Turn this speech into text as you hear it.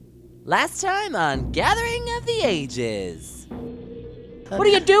Last time on Gathering of the Ages. What are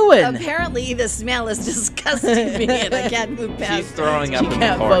you doing? Apparently, the smell is disgusting me, and I can't move past. She's throwing up You in the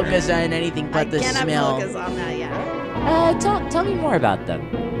can't corner. focus on anything I but the cannot smell. focus on that yet. Tell me more about them.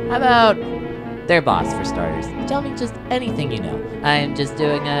 How about their boss, for starters? Tell me just anything you know. I'm just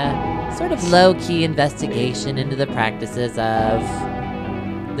doing a sort of low-key investigation into the practices of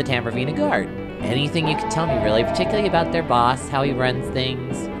the Tamravina Guard. Anything you can tell me, really, particularly about their boss, how he runs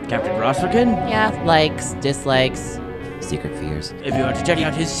things. Captain Rosverkin? Yeah, likes, dislikes, secret fears. If you want to check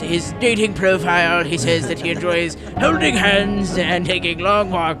out his dating profile, he says that he enjoys holding hands and taking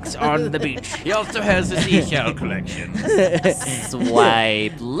long walks on the beach. He also has a seashell collection.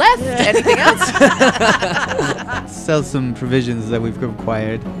 Swipe left. Anything else? Sell some provisions that we've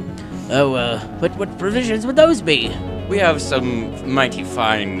acquired. Oh, what provisions would those be? We have some mighty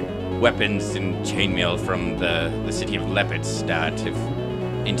fine weapons and chainmail from the city of Lepidstadt, if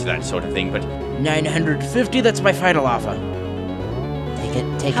into that sort of thing, but 950, that's my final offer.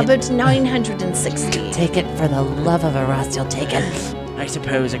 Take How it. about 960? Take it for the love of Arastiel. Take it. I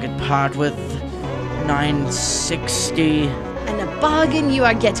suppose I could part with 960. And a bargain you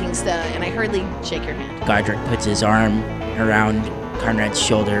are getting, sir. And I hurriedly shake your hand. Godric puts his arm around Conrad's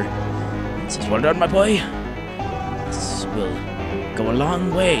shoulder and says, "Well done, my boy. This will go a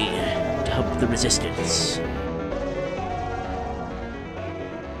long way to help the resistance."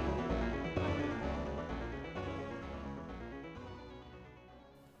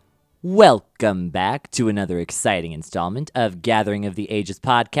 Welcome back to another exciting installment of Gathering of the Ages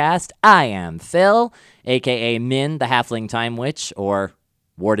podcast. I am Phil, aka Min, the Halfling Time Witch, or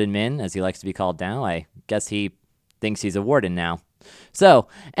Warden Min, as he likes to be called now. I guess he thinks he's a warden now. So,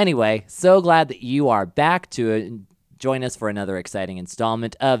 anyway, so glad that you are back to join us for another exciting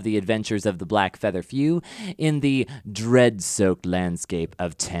installment of the adventures of the Black Feather Few in the dread-soaked landscape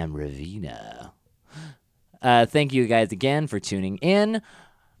of Tamravina. Thank you guys again for tuning in.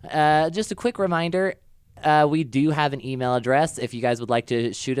 Just a quick reminder, we do have an email address if you guys would like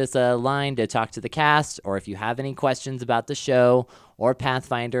to shoot us a line to talk to the cast, or if you have any questions about the show or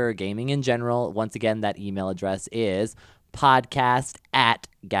Pathfinder or gaming in general. Once again, that email address is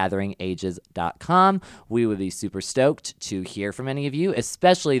podcast@gatheringages.com. We would be super stoked to hear from any of you,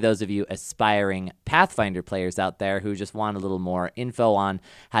 especially those of you aspiring Pathfinder players out there who just want a little more info on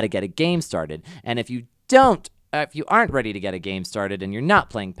how to get a game started. And if you aren't ready to get a game started and you're not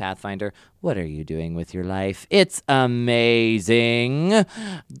playing Pathfinder, what are you doing with your life? It's amazing.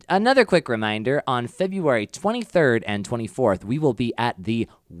 Another quick reminder, on February 23rd and 24th, we will be at the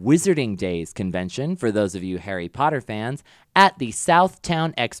Wizarding Days convention, for those of you Harry Potter fans, at the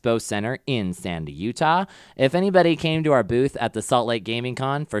Southtown Expo Center in Sandy, Utah. If anybody came to our booth at the Salt Lake Gaming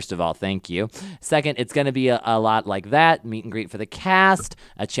Con, first of all, thank you. Second, it's going to be a lot like that, meet and greet for the cast,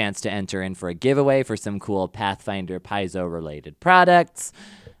 a chance to enter in for a giveaway for some cool Pathfinder Paizo-related products,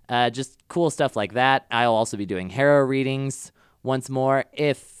 just cool stuff like that. I'll also be doing Harrow readings. Once more,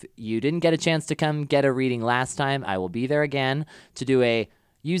 if you didn't get a chance to come get a reading last time, I will be there again to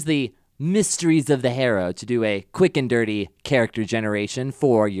use the Mysteries of the Harrow to do a quick and dirty character generation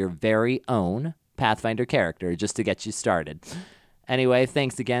for your very own Pathfinder character, just to get you started. Anyway,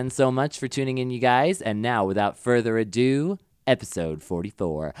 thanks again so much for tuning in, you guys. And now, without further ado, episode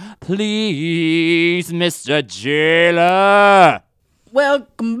 44. Please, Mr. Jailer.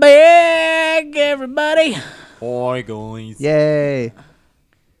 Welcome back, everybody. Hi, guys. Yay!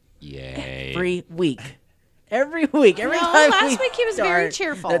 Yay. Every week. Every time last week he was very start-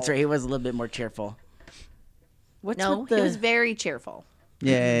 cheerful. That's right, he was a little bit more cheerful. What's No, with the... he was very cheerful.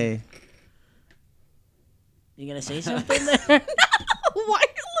 Yay! You gonna say something there? Why are you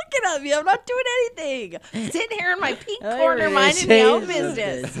looking at me? I'm not doing anything. Sitting here in my pink Oh, corner, you're gonna minding say my own something.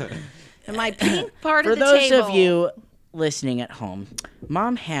 business. In my pink part For of the those table. of you listening at home,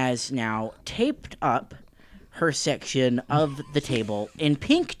 Mom has now taped up her section of the table in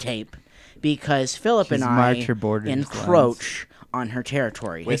pink tape because Philip She's and marked I her borders encroach on her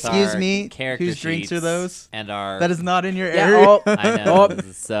territory. With Excuse our me, character whose drinks sheets are those? And our... That is not in your Yeah, area. oh, I know. Oh,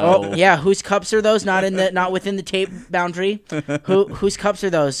 So... oh, yeah. Whose cups are those? Not within the tape boundary. Whose cups are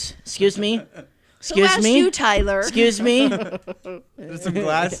those? Excuse me. Who Excuse asked me. you, Tyler? Excuse me. There's some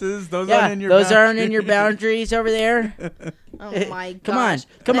glasses. Those Yeah, aren't in your. those aren't in your boundaries over there. Oh my gosh. Come on,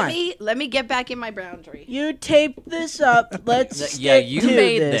 come on. Let me get back in my boundary. You taped this up. Let's stick Yeah, you to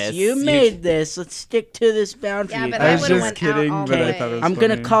made this. this. You You- made this. Let's stick to this boundary. Yeah, but I I was would've just went kidding, out all but the I thought it way. was I'm gonna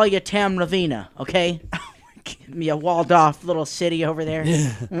funny. call you Tam Ravina, okay? Me a walled off little city over there.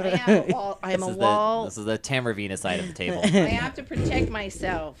 I'm a wall. This is the Tamravina side of the table. I have to protect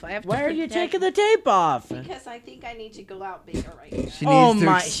myself. I have to Why are you protect- taking the tape off? Because I think I need to go out bigger right now. She Oh needs to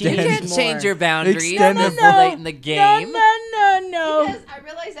my- she extend. You needs can't more. change your boundaries Extend this the- late in the game. No. Because I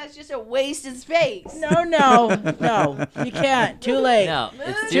realize that's just a wasted space. No. You can't. Too late. No,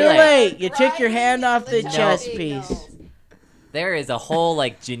 it's Too late. You took your hand off the chess piece. There is a whole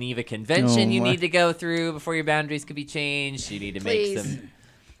like Geneva Convention Oh, you my- need to go through before your boundaries can be changed. You need to make Please. some.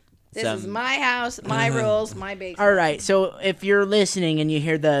 This is my house, my rules, my basement. All right, so if you're listening and you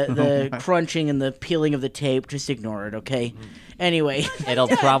hear the crunching and the peeling of the tape, just ignore it, okay? Anyway, It'll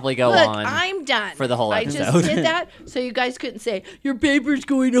probably go Look, on. I'm done for the whole I episode. just did that so you guys couldn't say your paper's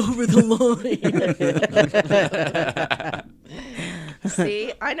going over the line.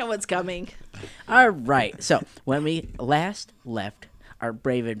 See, I know what's coming. all right. So when we last left our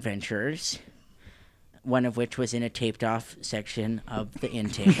brave adventurers, one of which was in a taped-off section of the inn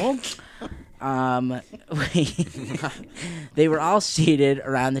table, they were all seated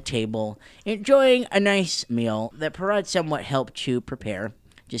around the table, enjoying a nice meal that Parad somewhat helped to prepare,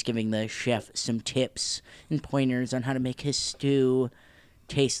 just giving the chef some tips and pointers on how to make his stew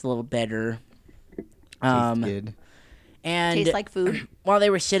taste a little better. Tastes good. And Tastes like food. while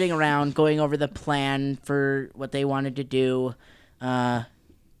they were sitting around going over the plan for what they wanted to do,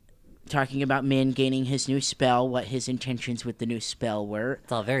 talking about Min gaining his new spell, what his intentions with the new spell were,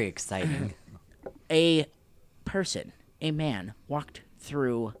 It's all very exciting. a man, walked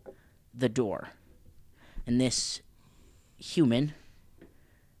through the door. And this human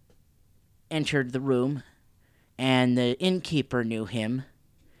entered the room, and the innkeeper knew him.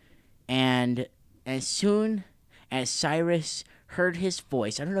 And as soon as Cyrus heard his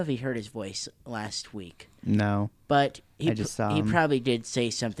voice, I don't know if he heard his voice last week, No. but he, I just saw he him. probably did say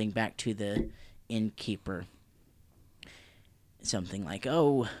something back to the innkeeper. Something like,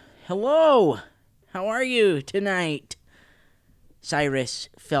 "Oh, hello! How are you tonight?" Cyrus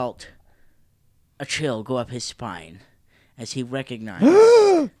felt a chill go up his spine as he recognized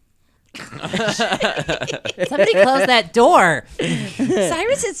Somebody close that door.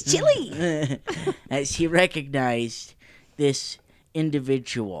 Cyrus, it's chilly. as he recognized this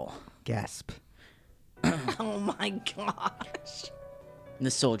individual. Gasp. Oh my gosh.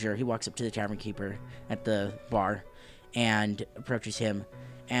 The soldier, he walks up to the tavern keeper at the bar and approaches him,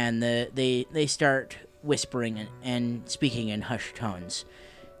 and they start whispering and speaking in hushed tones.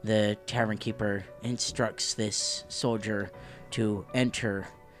 The tavern keeper instructs this soldier to enter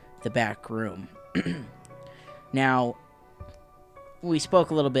the back room. Now, we spoke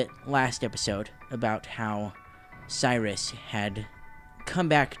a little bit last episode about how Cyrus had come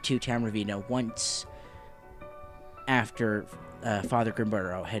back to Tamravina once after Father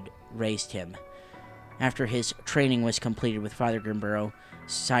Grimburo had raised him. After his training was completed with Father Grimburo,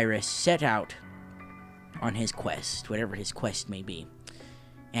 Cyrus set out on his quest, whatever his quest may be,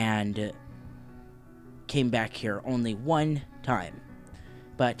 and came back here only one time.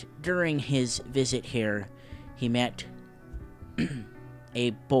 But during his visit here, he met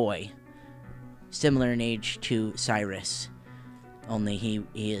a boy similar in age to Cyrus, only he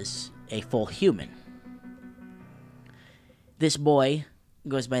is a full human. This boy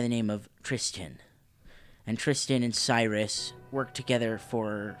goes by the name of Tristan, and Tristan and Cyrus worked together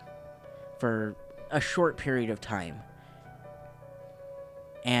for a short period of time.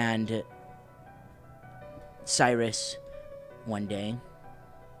 And Cyrus, one day,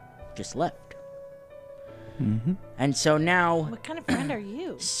 just left. Mm-hmm. And so now, What kind of friend are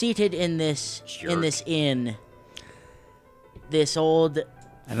you? seated in this Jerk. inn, this old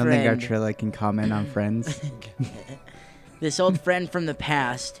I don't think our friend- Trilla can comment on friends. This old friend from the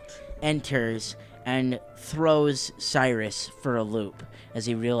past enters and throws Cyrus for a loop as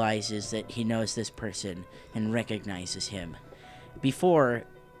he realizes that he knows this person and recognizes him. Before,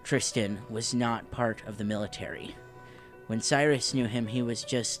 Tristan was not part of the military. When Cyrus knew him, he was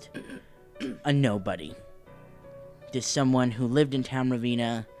just a nobody. Just someone who lived in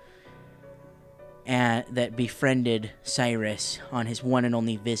Tamravina and that befriended Cyrus on his one and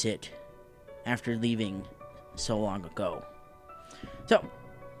only visit after leaving so long ago. So,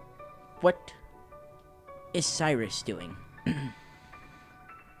 what is Cyrus doing?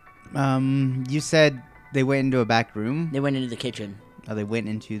 You said they went into a back room? They went into the kitchen. Oh, they went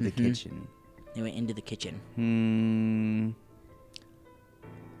into the Mhm. kitchen. They went into the kitchen.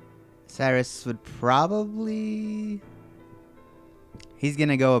 Cyrus would probably... He's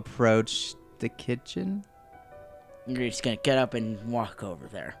gonna go approach the kitchen? You're just gonna get up and walk over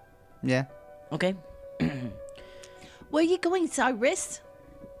there. Yeah. Okay. Where are you going, Cyrus?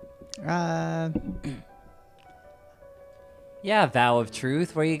 Yeah, vow of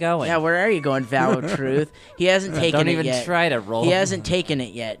truth. Where you going? Yeah, where are you going, vow of truth? He hasn't taken Don't it even yet. try to roll. He hasn't taken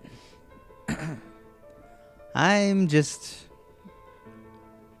it yet. I'm just.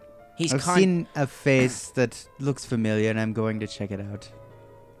 He's I've seen a face that looks familiar, and I'm going to check it out.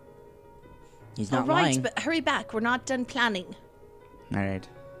 He's All not right, lying. but hurry back. We're not done planning. All right.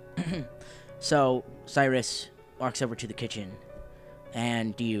 So Cyrus walks over to the kitchen,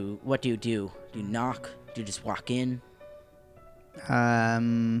 and what do you do? Do you knock? Do you just walk in?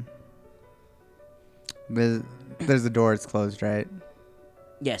 There's a door. It's closed, right?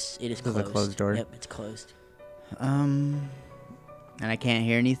 Yes, it is There's closed. a closed door. Yep, it's closed. And I can't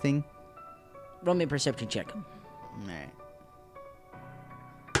hear anything. Roll me a perception check. All right.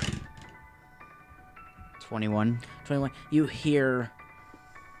 21. 21. You hear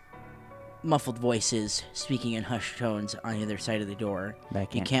muffled voices speaking in hushed tones on the other side of the door. But I You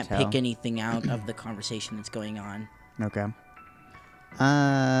can't can't tell. pick anything out of the conversation that's going on. Okay.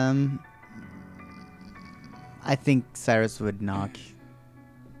 I think Cyrus would knock.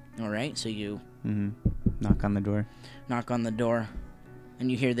 All right, so you Knock on the door. knock on the door, and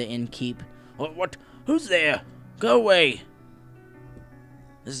you hear the innkeep. What? Who's there? Go away.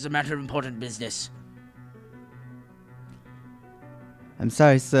 This is a matter of important business. I'm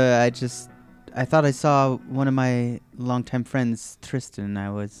sorry, sir. I thought I saw one of my longtime friends, Tristan. I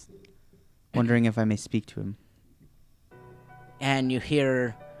was wondering if I may speak to him. And you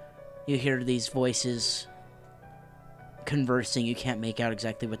hear these voices conversing. You can't make out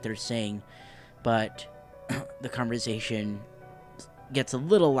exactly what they're saying, but the conversation gets a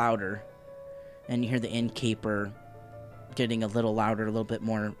little louder, and you hear the innkeeper getting a little louder, a little bit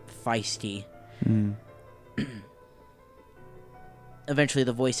more feisty. Eventually,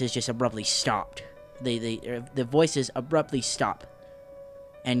 the voices just abruptly stopped. The voices abruptly stop,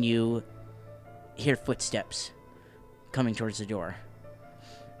 and you hear footsteps coming towards the door.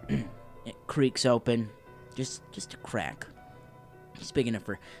 It creaks open, just a crack. It's big enough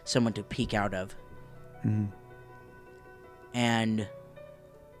for someone to peek out of. And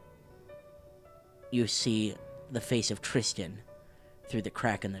you see the face of Tristan through the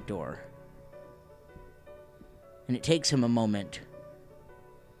crack in the door. And it takes him a moment,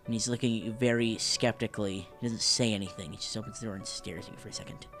 and he's looking at you very skeptically. He doesn't say anything. He just opens the door and stares at you for a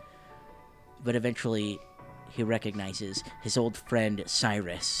second. But eventually, he recognizes his old friend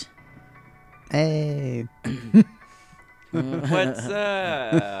Cyrus. Hey. What's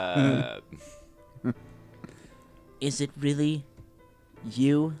up? Is it really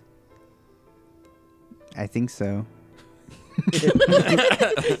you? I think so.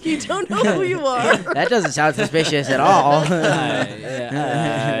 You don't know who you are. That doesn't sound suspicious at all. Who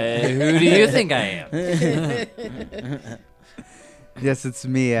do you think I am? Yes, it's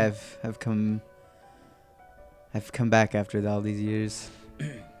me. I've come back after all these years.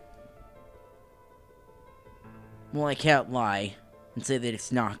 Well, I can't lie and say that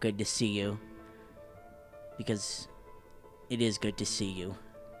it's not good to see you. Because it is good to see you.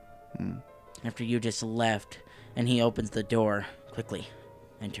 After you just left, and he opens the door. Quickly,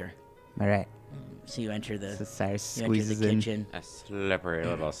 enter. All right. So you enter So the, Cyrus you enter the squeezes in. kitchen. A slippery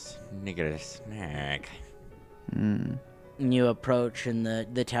little snigger snack. And you approach, and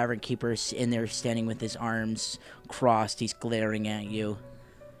the tavern keeper's in there standing with his arms crossed. He's glaring at you.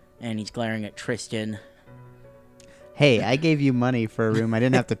 And he's glaring at Tristan. Hey, I gave you money for a room I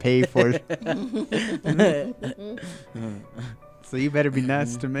didn't have to pay for. So you better be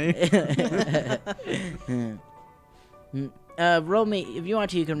nice to me. Roll me, if you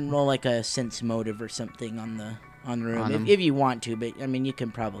want to, you can roll like a sense motive or something on the room. On him. If you want to, but I mean, you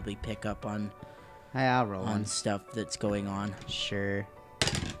can probably pick up on Hey, I'll roll on one. stuff that's going on. Sure.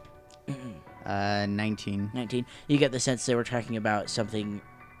 19. 19. You get the sense they were talking about something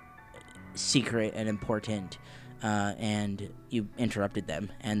secret and important, and you interrupted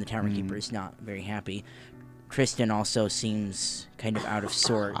them, and the tavern keeper is not very happy. Tristan also seems kind of out of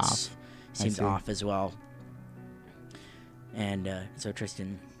sorts. Off. I Seems see. off as well. And so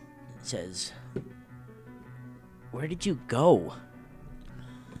Tristan says, "Where did you go?"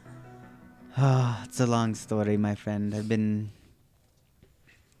 It's a long story, my friend. I've been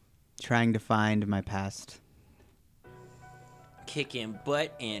trying to find my past. Kicking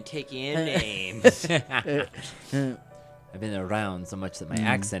butt and taking names. I've been around so much that my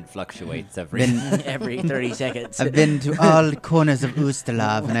accent fluctuates every. Been, Every 30 seconds. I've been to all corners of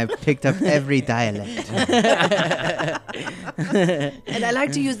Ustalav, and I've picked up every dialect. And I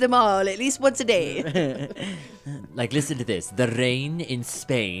like to use them all at least once a day. Like, listen to this. The rain in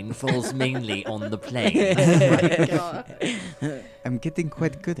Spain falls mainly on the plain. I'm getting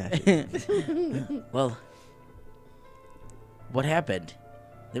quite good at it. Well, What happened?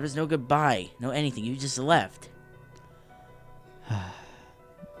 There was no goodbye, no anything. You just left.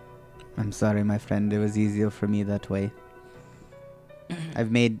 I'm sorry, my friend. It was easier for me that way.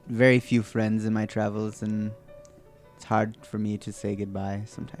 I've made very few friends in my travels, and it's hard for me to say goodbye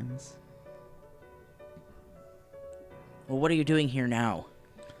sometimes. Well, what are you doing here now?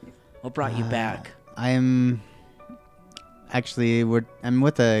 What brought you back? I'm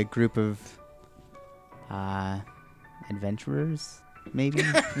with a group of adventurers, maybe.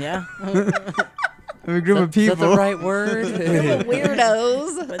 Yeah? I'm a group of people. Is that the right word?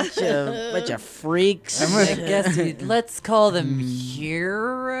 Weirdos. bunch of freaks. I guess let's call them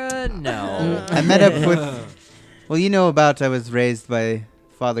here. No. I met up with. Well, you know about I was raised by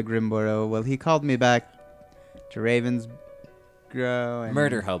Father Grimborough. Well, he called me back to Ravensgrow. And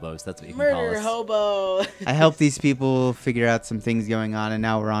Murder hobos. That's what you can call Murder us. hobo. I helped these people figure out some things going on, and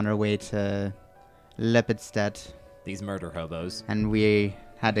now we're on our way to Lepidstadt. These murder hobos. And we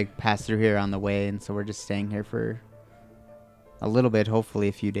had to pass through here on the way, and so we're just staying here for a little bit, hopefully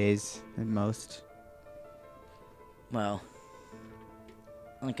a few days at most. Well,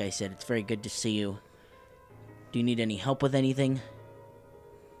 like I said, it's very good to see you. Do you need any help with anything?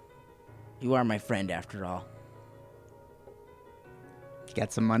 You are my friend, after all.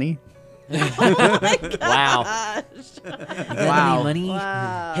 Got some money? Wow. Wow. Any money?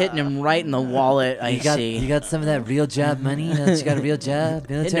 Wow. Hitting him right in the wallet, I see. You got some of that real job money? You know that you got a real job?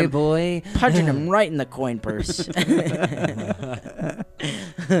 Military him. boy? Punching him right in the coin purse.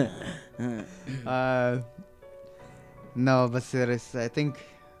 No, but seriously, I think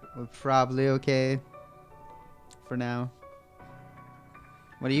we're probably okay for now.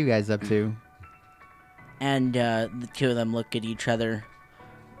 What are you guys up to? And the two of them look at each other,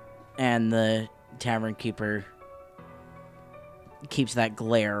 and the tavern keeper keeps that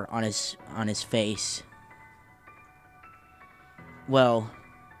glare on his face. Well,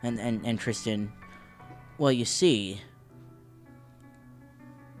 and Tristan, well, you see,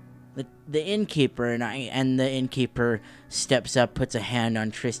 the innkeeper and the innkeeper steps up, puts a hand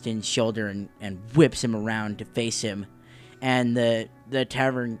on Tristan's shoulder, and whips him around to face him. And the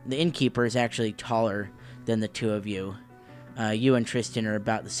innkeeper is actually taller than the two of you. You and Tristan are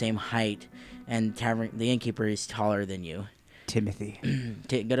about the same height, and the innkeeper is taller than you. Timothy.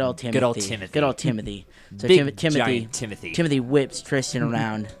 Good old Timothy. Good old Timothy. Good old Timothy. So Big, Timothy. giant Timothy. Timothy whips Tristan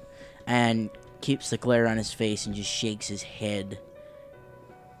around and keeps the glare on his face and just shakes his head.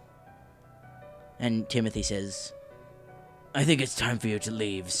 And Timothy says, "I think it's time for you to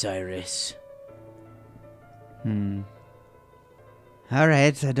leave, Cyrus." All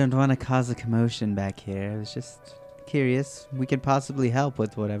right, I don't want to cause a commotion back here. I was just curious. We could possibly help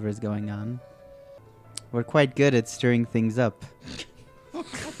with whatever's going on. We're quite good at stirring things up.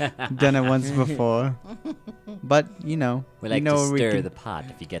 Done it once before. But, We like you know to where we stir can, the pot,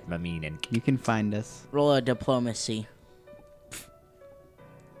 if you get my meaning. you can find us. Roll a diplomacy,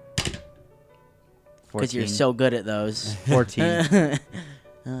 because you're 14. so good at those. 14.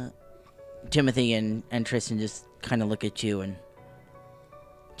 Timothy and Tristan just kind of look at you, and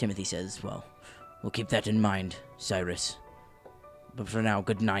Timothy says, "Well, we'll keep that in mind, Cyrus. But for now,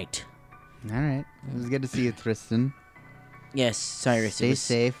 good night." All right. It was good to see you, Tristan. Yes, Cyrus. Stay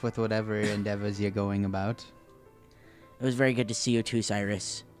safe with whatever endeavors you're going about. It was very good to see you too,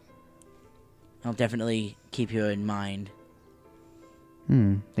 Cyrus. I'll definitely keep you in mind.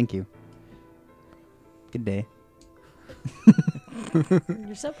 Thank you. Good day.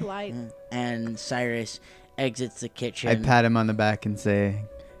 You're so polite. And Cyrus exits the kitchen. I pat him on the back and say,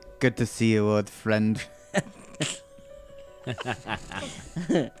 "Good to see you, old friend."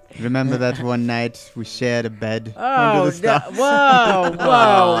 Remember that one night we shared a bed under the stars? Whoa,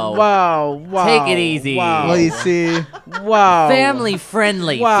 Wow. whoa, whoa. Take it easy. Wow. Well, you see, Wow. Family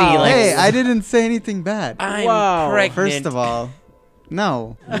friendly, Wow. Felix. hey, I didn't say anything bad. I'm Wow. pregnant. First of all,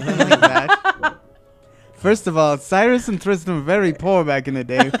 no, nothing like that. First of all, Cyrus and Tristan were very poor back in the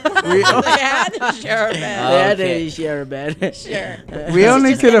day. They had to share a bed. They had Okay. to share a bed. Sure. We only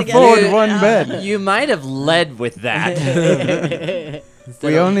just could gonna get afford it. one bed. You might have led with that.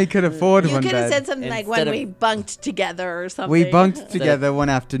 We only could afford You one could have bed. said something like Instead when of- we bunked together or something. We bunked together one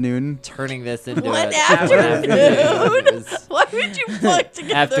afternoon. turning this into One a afternoon. It was Why would you bunk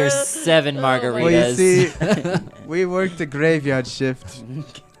together? after 7 Oh my margaritas. Well, you see, we worked a graveyard shift,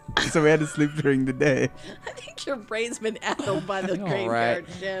 so we had to sleep during the day. I think your brain's been addled by the All graveyard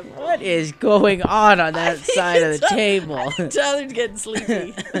shift. What is going on that think side of the it's- table? Tyler's getting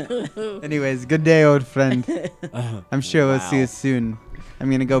sleepy. Anyways, good day, old friend. I'm sure we'll see Wow. you soon. I'm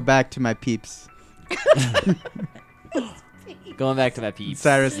gonna go back to my peeps. Going back to my peeps.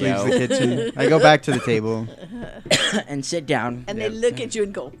 Cyrus leaves yo. the kitchen. I go back to the table. and sit down. And they look at you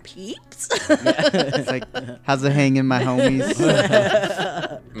and go, peeps? It's like, how's it hanging, my homies?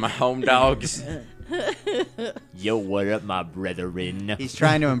 My home dogs. Yo, what up, my brethren? He's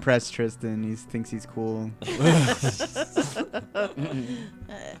trying to impress Tristan. He thinks he's cool.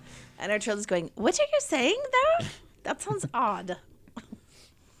 And our children's going, what are you saying there? That sounds odd.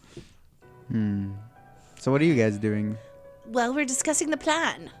 So what are you guys doing? Well, we're discussing the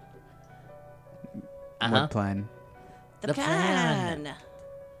plan. Uh-huh. What plan? The plan. plan.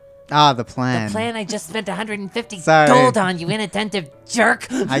 Ah, the plan. The plan I just spent 150 Sorry. gold on, you inattentive jerk.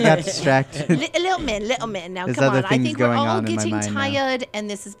 I got distracted. Little man. Now, There's come other on. I things think we're going all on in my getting mind now. tired, and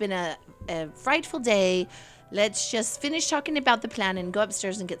this has been a frightful day. Let's just finish talking about the plan and go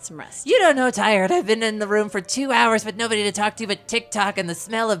upstairs and get some rest. You don't know, tired. I've been in the room for 2 hours with nobody to talk to but TikTok, and the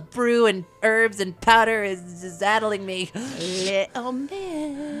smell of brew and herbs and powder is addling me. Little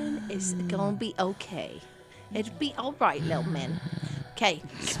man, it's gonna be okay. It'll be all right, little man. Okay.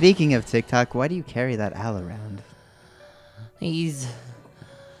 Speaking of TikTok, why do you carry that owl around? He's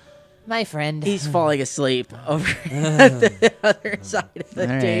my friend. He's falling asleep over at the other side of the All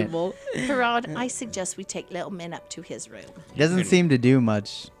right. table. Parad, I suggest we take little man up to his room. He doesn't seem to do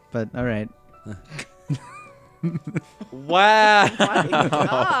much, but all right. Wow.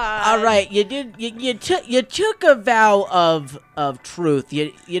 All right, you took a vow of truth.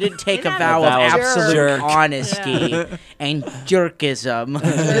 You didn't take You're a not vow a of jerk. absolute Jerk. honesty and jerkism.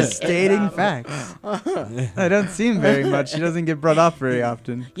 Just stating facts. I don't see him very much. He doesn't get brought up very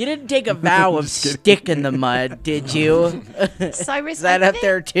often. You didn't take a vow of stick in the mud, did you? Cyrus, Is that I up think-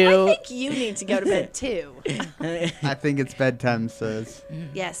 there too? I think you need to go to bed too. I think it's bedtime, sis.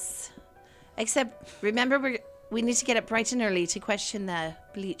 Yes. Except, remember, we need to get up bright and early to question the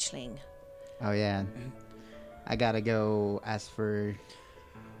bleachling. Oh yeah. I gotta go ask for.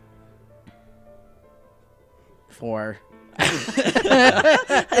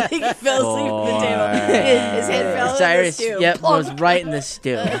 I think he fell asleep at the table. His head fell Cyrus, in the stew. yep, was right in the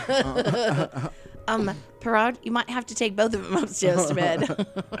stew. Parad, you might have to take both of them upstairs to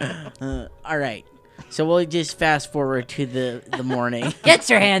bed. All right, so we'll just fast forward to the morning. Get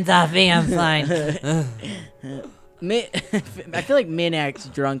your hands off me, I'm fine. I feel like Minak's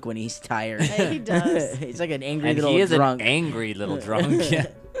drunk when he's tired. He does. He's like an angry And little he is drunk. an angry little drunk.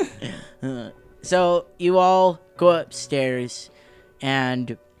 Yeah. So you all go upstairs,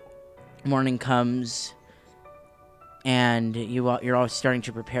 and morning comes, and you're all starting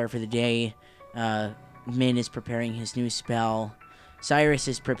to prepare for the day. Min is preparing his new spell. Cyrus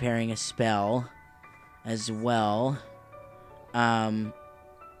is preparing a spell as well. Do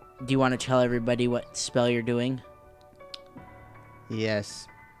you want to tell everybody what spell you're doing? Yes.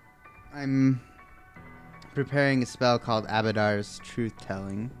 I'm preparing a spell called Abadar's Truth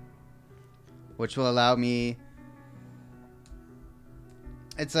Telling, which will allow me.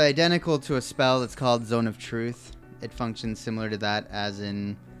 It's identical to a spell that's called Zone of Truth. It functions similar to that, as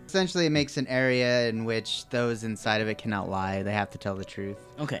in. Essentially, it makes an area in which those inside of it cannot lie. They have to tell the truth.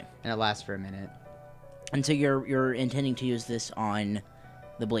 Okay. And it lasts for a minute. And so you're intending to use this on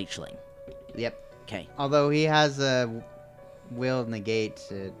the Bleachling. Yep. Okay. Although he has a will negate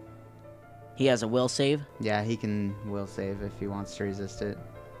it. He has a will save. Yeah, he can will save if he wants to resist it.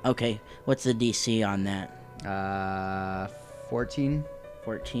 Okay. What's the DC on that? 14.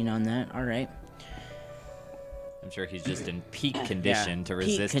 14 on that. All right. I'm sure he's just in peak condition to peak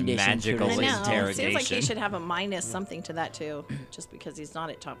resist condition to magical I resist. know. interrogation. Seems like he should have a minus something to that too, just because he's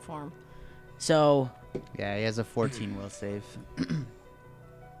not at top form. So Yeah, he has a 14 will save.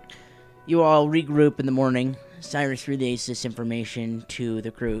 you all regroup in the morning. Cyrus relays this information to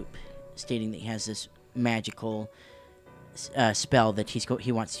the group, stating that he has this magical spell that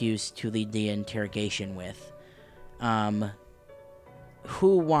he wants to use to lead the interrogation with.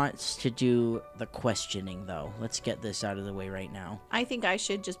 Who wants to do the questioning, though? Let's get this out of the way right now. I think I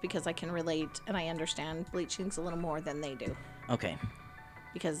should, just because I can relate and I understand bleachings a little more than they do. Okay.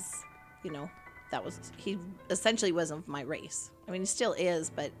 Because, he essentially was of my race. I mean, he still is,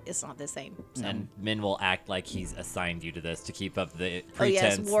 but it's not the same. So. And Min will act like he's assigned you to this to keep up the Oh,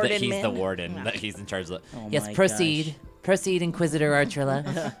 yes, pretense Warden that he's the Min. warden, Yeah. that he's in charge of the... Oh yes, my proceed. gosh. Proceed, Inquisitor Artrilla.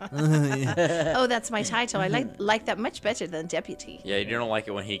 Oh, that's my title. I like that much better than deputy. Yeah, you don't like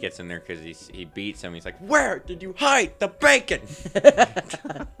it when he gets in there because he beats him. He's like, "Where did you hide the bacon?"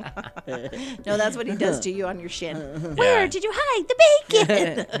 No, that's what he does to you on your shin. Where did you hide the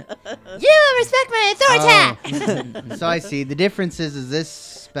bacon? You respect my authority! So I see. The difference is this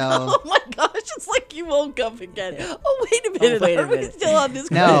spell. Oh my gosh, it's like you woke up again. Oh, wait a minute. wait a Are we minute. still on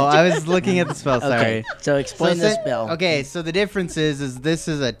this No, I was looking at the spell. Sorry. Okay, so explain the spell. Okay, so the difference is this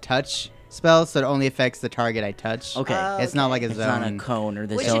is a touch spell, so it only affects the target I touch. Okay. It's not like a It's zone. not a cone or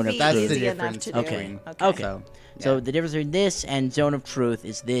the Which zone would of be That's truth. the easy enough difference to do. between. Okay. So, So yeah. the difference between this and zone of truth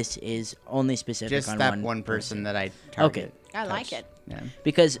is this is only specific just on that one person that I target. I like touch. it. Yeah.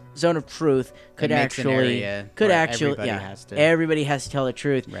 because zone of truth could It makes an actually area could where actually everybody yeah has to- everybody has to tell the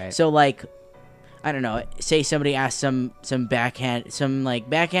truth. Right. So like I don't know, say somebody asks some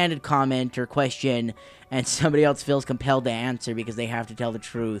backhanded comment or question and somebody else feels compelled to answer because they have to tell the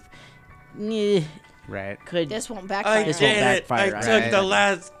truth. Right. Could This won't backfire. This won't backfire. Right. the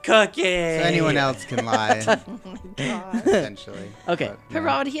last cookie. So anyone else can lie, God. essentially. Okay. But, yeah.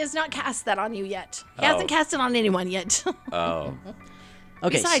 Parod, he has not cast that on you yet. He hasn't cast it on anyone yet. Oh.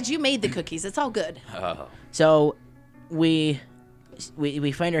 Okay. Besides, you made the cookies. It's all good. Oh. So we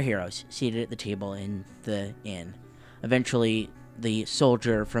find our heroes seated at the table in the inn. Eventually, the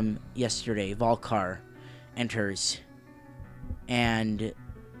soldier from yesterday, Volkar, enters, and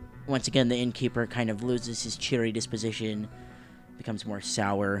once again, the innkeeper kind of loses his cheery disposition, becomes more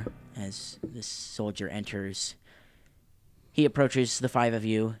sour as this soldier enters. He approaches the five of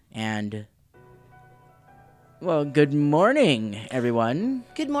you and, well, good morning, everyone.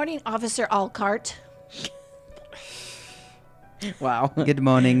 Good morning, Officer Alcart. Wow. Good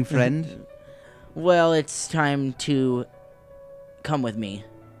morning, friend. Well, it's time to come with me.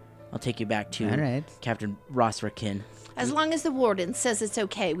 I'll take you back to All right. Captain Rosrakin. As long as the warden says it's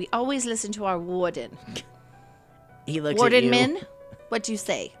okay, we always listen to our warden. He looks Warden at you. Min, what do you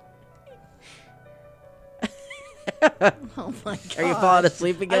say? Oh my god. Are you falling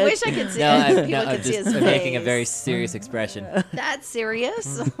asleep again? I wish I could see No, I'm, people could see his I'm face. making a very serious expression. That's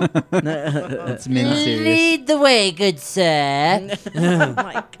serious? It's Min serious. Lead the way, good sir. Oh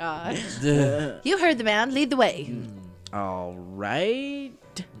my gosh. You heard the man. Lead the way. All right.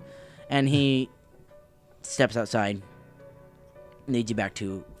 And he steps outside, leads you back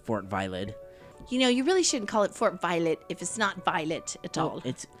to Fort Violet. You know, you really shouldn't call it Fort Violet if it's not Violet at all.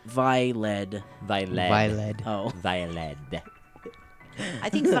 It's Violet. Violet. Violet. Oh. Violet. I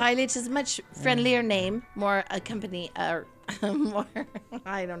think Violet is a much friendlier name, more a company, more,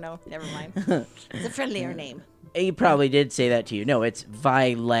 I don't know, never mind. It's a friendlier name. He probably did say that to you. No, it's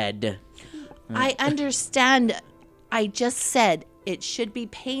Violet. I understand. I just said it should be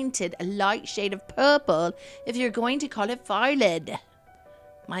painted a light shade of purple if you're going to call it Violet.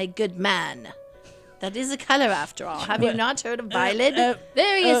 My good man. That is a color after all. Have you not heard of Violet?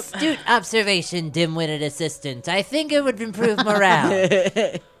 Very astute observation, dim-witted assistant. I think it would improve morale.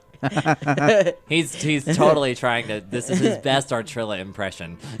 he's totally trying to. This is his best Artrilla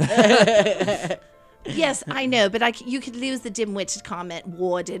impression. Yes, I know, but you could lose the dim-witted comment,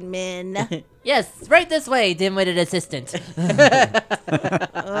 Warden Min. Yes, right this way, dim-witted assistant.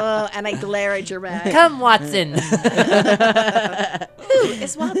 Oh, and I glare at your bag. Come, Watson. Who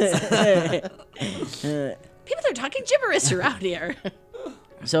is Watson? People are talking gibberish around here.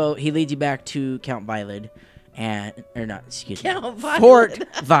 So he leads you back to Count Violet, or not, excuse me. Count Violet. Fort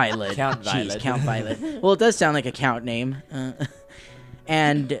Violet. Count Jeez, Violet. Count Violet. Well, it does sound like a count name.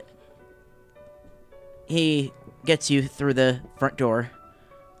 And he gets you through the front door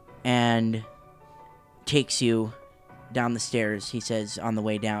and takes you down the stairs. He says on the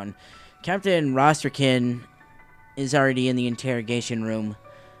way down, Captain Rosterkin is already in the interrogation room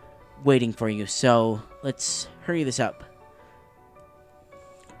waiting for you, so let's hurry this up.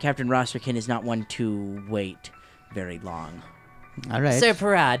 Captain Rosterkin is not one to wait very long. All right. Sir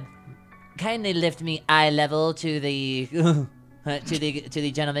Parad, kindly lift me eye level to the to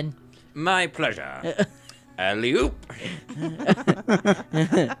the gentleman. My pleasure. Alley-oop.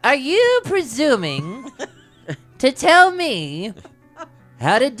 Are you presuming to tell me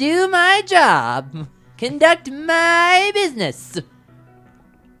how to do my job, conduct my business?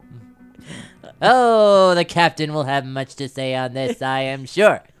 Oh, the captain will have much to say on this, I am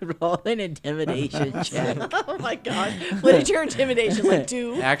sure. Roll an intimidation check. Oh my god. What did your intimidation like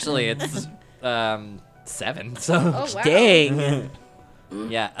do? Actually, it's 7. So Oh wow. Dang.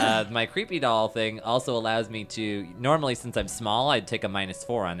 yeah, my creepy doll thing also allows me to. Normally, since I'm small, I'd take a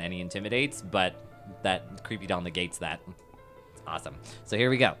 -4 on any intimidates, but that creepy doll negates that. It's awesome. So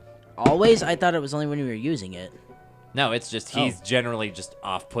here we go. Always? I thought it was only when you were using it. No, it's just he's generally just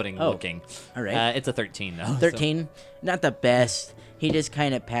off-putting Oh. looking. All right. It's a 13 though. so- 13? Not the best. He just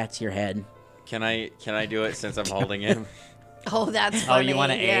kind of pats your head. Can I do it since I'm holding him? Oh, that's Oh, funny. you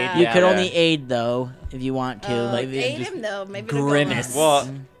wanna aid? Yeah. You Yeah. could only aid though if you want to. Oh, like, aid just- him though. Maybe it'll go Grimace. well.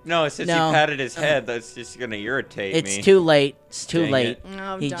 Well, no, since No. you patted his head, that's just gonna irritate it's me. too late. It's too Dang late. it.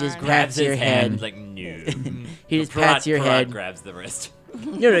 Oh, He darn. just Grabs grabs his your hand. head. Like, no. He just pats your head. Grabs the wrist.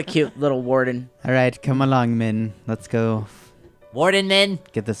 You're a cute little warden. All right, come along, Min. Let's go Warden Min.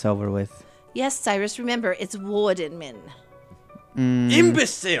 get this over with. Yes, Cyrus. Remember, it's Wardenman.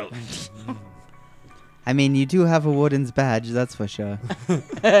 Imbecile! I mean, you do have a warden's badge, that's for sure.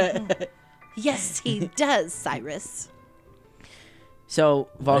 Yes, he does, Cyrus. So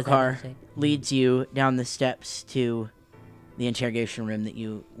does that Volkar say? leads you down the steps to the interrogation room that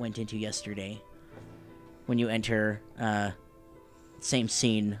you went into yesterday. When you enter, same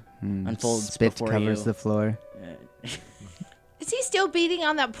scene unfolds Spit before covers you. the floor. Is he still beating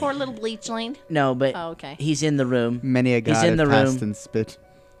on that poor little bleachling? No, but Oh, okay. he's in the room, Many a god in the had passed room. and spit.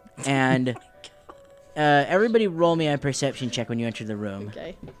 and everybody roll me a perception check when you enter the room.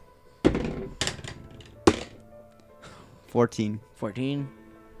 Okay. 14. 14.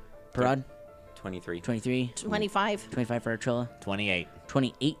 Parad, 23. 23. 25. 25 for Artrilla. 28.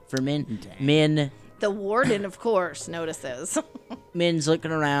 28 for Min. Min. The warden, of course, notices. Min's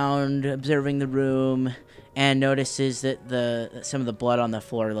looking around, observing the room, and notices that some of the blood on the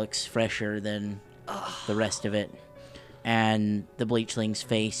floor looks fresher than the rest of it. And the bleachling's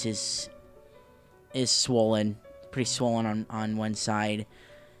face is swollen, pretty swollen on one side.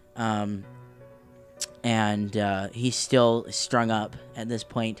 And he's still strung up at this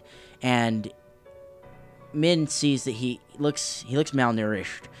point. And Min sees that he looks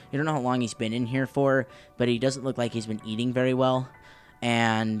malnourished. You don't know how long he's been in here for, but he doesn't look like he's been eating very well.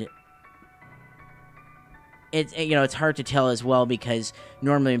 And it's hard to tell as well because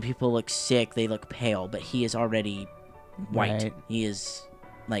normally when people look sick, they look pale, but he is already white. Right. He is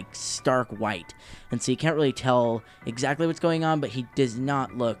like stark white. And so you can't really tell exactly what's going on, but he does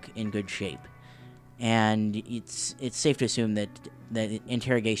not look in good shape. And it's safe to assume that the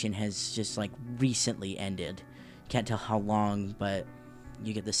interrogation has just like recently ended. Can't tell how long, but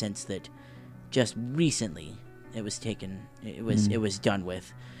you get the sense that just recently it was taken. It was done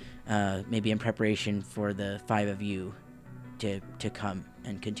with. Maybe in preparation for the 5 of you to come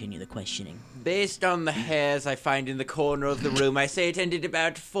and continue the questioning. Based on the hairs I find in the corner of the room, I say it ended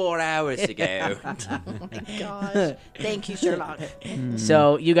about 4 hours ago. Gosh. Thank you, Sherlock.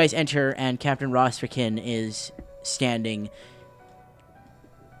 So you guys enter, and Captain Rosferkin is standing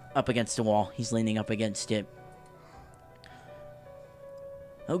up against the wall. He's leaning up against it.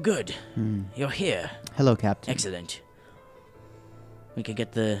 Oh, good. You're here. Hello, Captain. Excellent. We could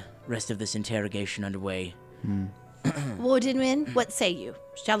get the rest of this interrogation underway. Wardenman, what say you?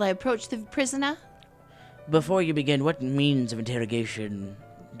 Shall I approach the prisoner? Before you begin, what means of interrogation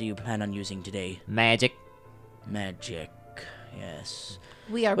do you plan on using today? Magic. Magic. Yes.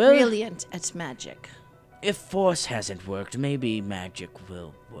 We are Well- brilliant at magic. If force hasn't worked, maybe magic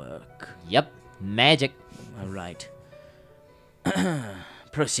will work. Yep. Magic. All right.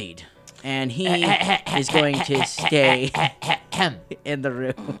 Proceed. And he is going to stay in the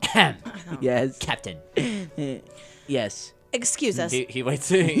room. Yes. Captain. Yes. Excuse us. He waits.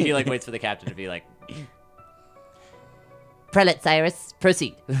 He like waits for the captain to be like. Prelate Cyrus,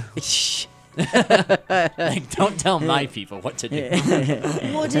 proceed. Like, don't tell my people what to do.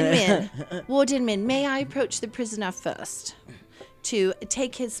 Wardenman, may I approach the prisoner first to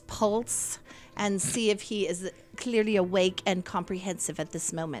take his pulse and see if he is clearly awake and comprehensive at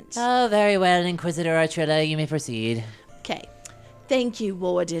this moment? Oh, very well, Inquisitor Artrilla. You may proceed. Okay. Thank you,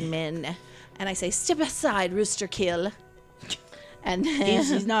 Wardenman. And I say, step aside, Rooster Kill. And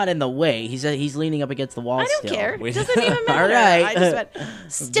He's not in the way. He's leaning up against the wall I don't still. care. Wait. It doesn't even matter. All right. I just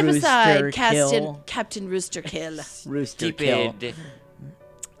went, step Rooster aside, Kill. Captain Rooster Kill. Rooster kill. Stupid.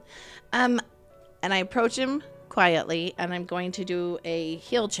 And I approach him quietly, and I'm going to do a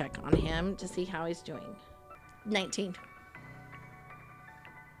heal check on him to see how he's doing. 19.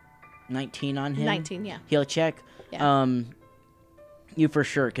 19 on him. 19, yeah. He'll check. Yeah. You for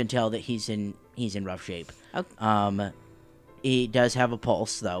sure can tell that he's in rough shape. Okay. He does have a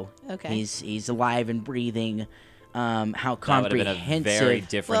pulse though. Okay. He's alive and breathing. How That would have comprehensive. been a very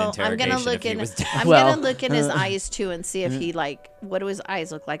different Well, I'm interrogation gonna look if he in. was dead. I'm Well, gonna look in his eyes too and see if he what do his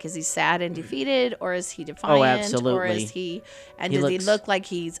eyes look like? Is he sad and defeated, or is he defiant, or absolutely. is he? And He does he looks- look like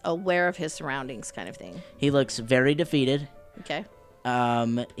he's aware of his surroundings, kind of thing? He looks very defeated. Okay.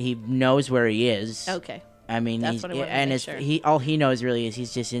 He knows where he is. Okay. I mean, That's he's what I wanted to and make his, sure. all he knows really is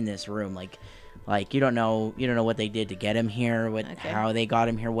he's just in this room. Like you don't know what they did to get him here, Okay. how they got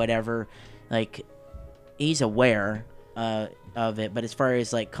him here, whatever. Like he's aware of it, but as far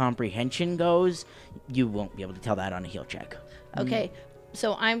as like comprehension goes, you won't be able to tell that on a heal check. Okay,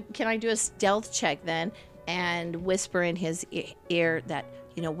 so can I do a stealth check then and whisper in his ear that,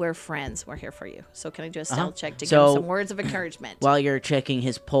 we're friends. We're here for you. So can I do a stealth check to give him some words of encouragement? While you're checking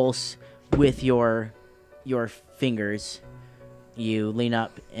his pulse with your fingers, you lean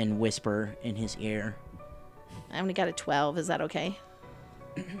up and whisper in his ear. I only got a 12. Is that okay?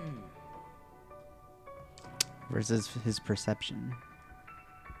 Versus his perception.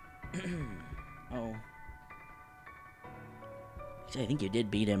 Oh. I think you did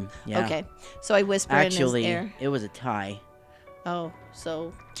beat him. Yeah. Okay. So I whisper Actually, in his ear. it was a tie. Oh,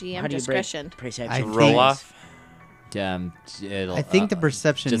 so GM How do you discretion. break perception? I Roll think- off. I think the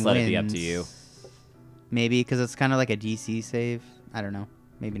perception just let wins. it be up to you. Maybe, because it's kind of like a DC save. I don't know.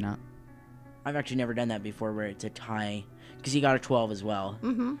 Maybe not. I've actually never done that before where it's a tie. Because he got a 12 as well.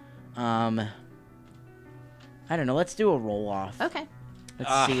 Mm-hmm. I don't know. Let's do a roll off. Okay.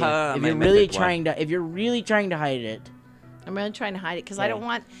 Let's see. Uh-huh, If my you're really mythic one. trying to, if you're really trying to hide it, I'm really trying to hide it because I don't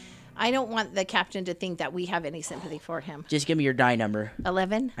want the captain to think that we have any sympathy for him. just give me your die number.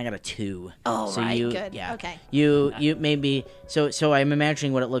 11. I got a 2. Oh, So right. you- Good. yeah. Okay. You maybe so I'm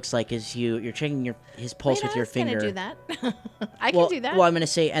imagining what it looks like is you're checking his pulse Wait, with your finger. I was gonna do that. I well, can do that. Well, I'm gonna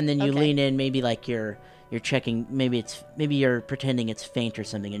say, and then you Okay. lean in, maybe like you're checking, maybe you're pretending it's faint or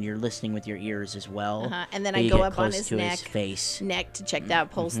something, and you're listening with your ears as well. And then but I you go get up on close his to neck, face. neck to check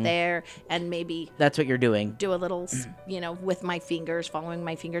that pulse there, and maybe That's what you're doing. do a little, with my fingers, following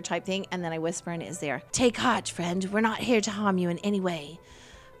my finger type thing, and then I whisper in his ear, "Take heart, friend. We're not here to harm you in any way.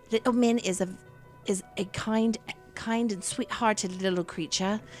 Little Min is a kind and sweet-hearted little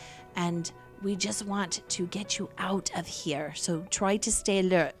creature, and we just want to get you out of here. So try to stay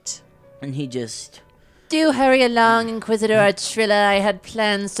alert." And he just Do hurry along, Inquisitor Artrilla. I had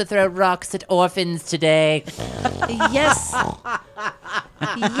plans to throw rocks at orphans today. Yes.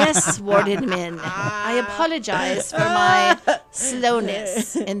 Yes, Warden Min. I apologize for my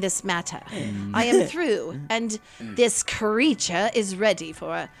slowness in this matter. I am through, and this creature is ready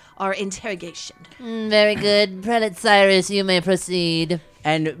for our interrogation. Very good. Prelate Cyrus, you may proceed.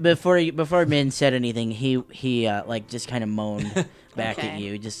 and before Min said anything, he like just kind of moaned back at Okay.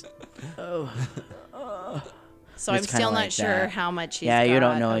 you, just So I'm It's kinda still like not sure that. how much he's yeah, you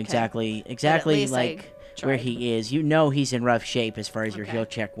don't got. know Okay. exactly least I like where tried. he is. You know he's in rough shape as far as your Okay. heal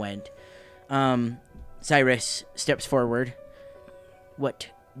check went. Cyrus steps forward. What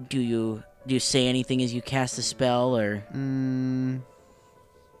do you say anything as you cast the spell, or I'm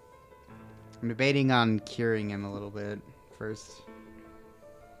debating on curing him a little bit first.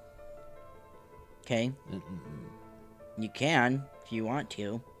 okay? You can if you want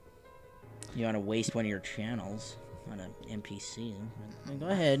to. You want to waste one of your channels on an NPC? Go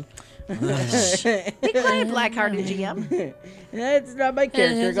ahead. Be quiet, Blackhearted GM. That's not my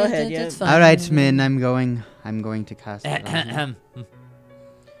character. Go ahead. Yeah. That's fine. All right, Min. I'm going to cast it on him.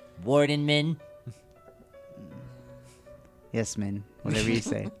 Warden Min. Yes, Min. Whatever you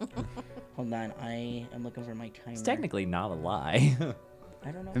say. Hold on. I am looking for my timer. It's technically not a lie.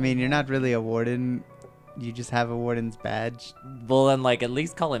 I don't know. I mean, you're not really a warden. You just have a warden's badge. Well, then, at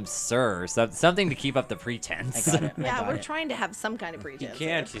least call him Sir. Something to keep up the I pretense. got it. I Yeah, got we're it. trying to have some kind of You pretense.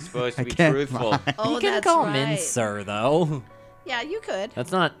 can't. He's supposed to I be can't truthful. lie. Oh, You can that's call right. him in Sir, though. Yeah, you could.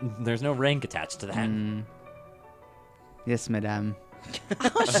 That's not. There's no rank attached to that. Yes, madame. Oh,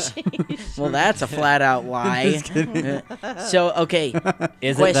 sheesh. Well, that's a flat out lie. So, okay,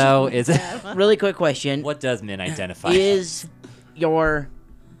 Is Question. it though? Is it? really quick question. What does Min identify? Is your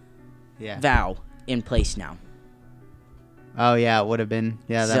Yeah. vow in place now? Oh yeah, it would have been.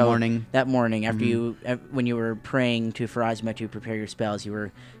 Yeah, that So, morning. That morning, after when you were praying to Pharasma to prepare your spells, you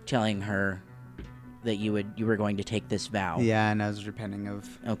were telling her that you were going to take this vow. Yeah, and I was repenting of.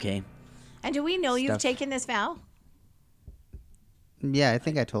 Okay. And do we know you've Stuff. taken this vow? Yeah, I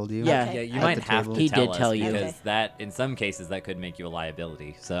think I told you. Yeah. Yeah, you At might the have table. to He tell did us tell you. because Okay. that, in some cases, that could make you a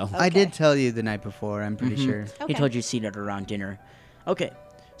liability. So I did Okay. tell you the night before. I'm pretty sure. He Okay. told you seated around dinner. Okay.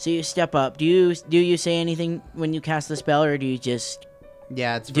 So you step up. Do you say anything when you cast the spell, or do you just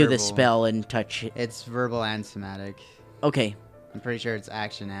Yeah, it's do verbal. the spell and touch it? It's verbal and somatic. Okay. I'm pretty sure it's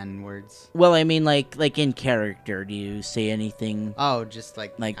action and words. Well, I mean, like in character, do you say anything Oh, just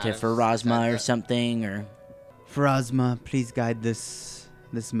like to Pharasma or something, or? Pharasma, please guide this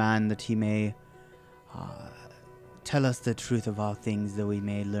man that he may tell us the truth of all things, that we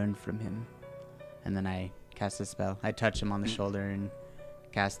may learn from him. And then I cast a spell. I touch him on the shoulder and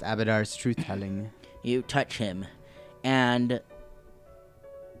cast Abadar's truth telling. You touch him, and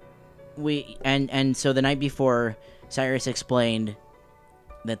so the night before, Cyrus explained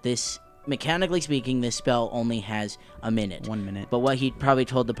that this, mechanically speaking, this spell only has a minute. 1 minute. But what he probably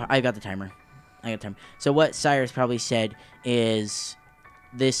told I got the timer. I got time. So what Cyrus probably said is,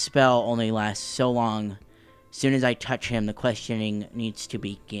 this spell only lasts so long. As soon as I touch him, the questioning needs to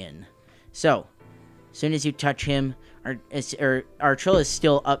begin. So, as soon as you touch him, Artrilla is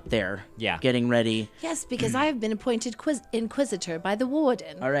still up there, Yeah. getting ready. Yes, because I have been appointed Inquisitor by the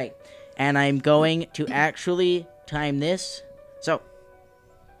Warden. All right, and I'm going to actually time this. So,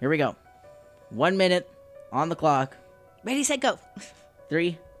 here we go. 1 minute on the clock. Ready, set, go.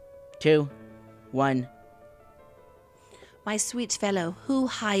 3, 2, 1. My sweet fellow, who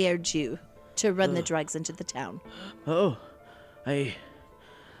hired you to run the drugs into the town? Oh, I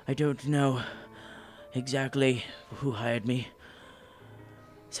don't know exactly who hired me.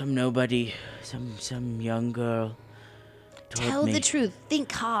 Some nobody, some young girl told Tell me. the truth.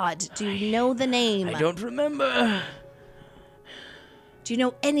 Think hard. Do you know the name? I don't remember. Do you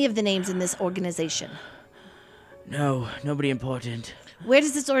know any of the names in this organization? No, nobody important. Where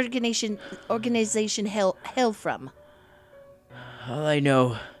does this organization hail from? All I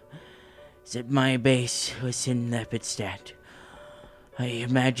know is that my base was in Lepidstadt. I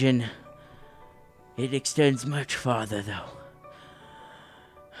imagine it extends much farther, though.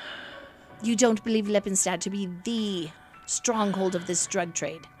 You don't believe Leppenstadt to be the stronghold of this drug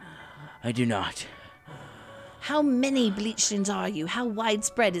trade. I do not. How many Bleachlings are you? How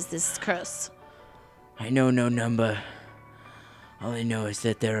widespread is this curse? I know no number. All I know is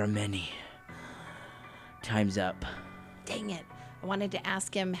that there are many. Time's up. Dang it. I wanted to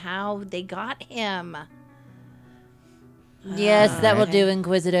ask him how they got him. Yes, that will do,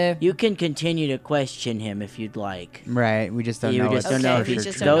 Inquisitor. You can continue to question him if you'd like. Right, we just don't You know. just if don't it's know Okay, if you true.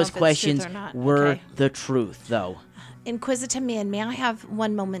 just don't know those if it's truth questions or not. were Okay. the truth, though. Inquisitor Mian, may I have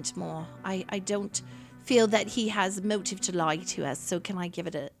one moment more? I don't feel that he has motive to lie to us, so can I give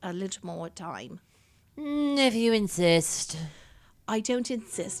it a little more time? If you insist. I don't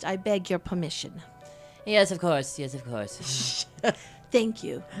insist. I beg your permission. Yes, of course. Yes, of course. Thank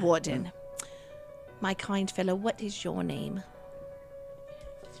you, Warden. My kind fellow, what is your name?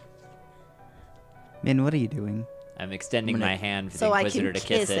 Min, what are you doing? I'm extending my hand for So the I Inquisitor can to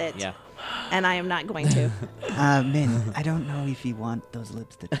kiss kiss it. it. Yeah. And I am not going to. Min, I don't know if you want those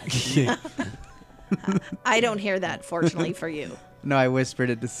lips to touch you. I don't hear that, fortunately for you. No, I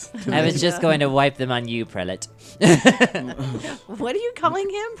whispered it to I was just going to wipe them on you, Prelate. What are you calling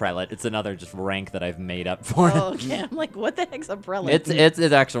him? Prelate. It's another just rank that I've made up for him. Oh, okay. I'm like, what the heck's a prelate? It's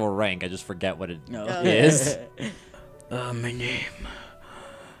its actual rank. I just forget what it is. My name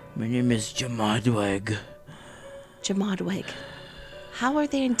is Jamadweg. Jamadwig. How are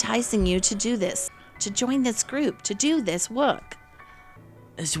they enticing you to do this? To join this group? To do this work?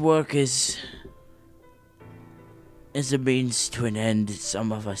 This work is a means to an end,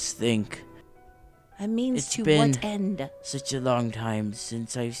 some of us think. A means It's to been- what end? Such a long time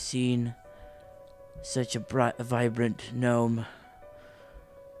since I've seen such a vibrant gnome.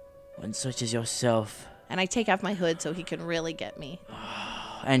 One such as yourself. And I take off my hood so he can really get me.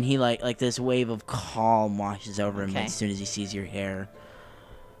 And he like this wave of calm washes over him Okay. as soon as he sees your hair.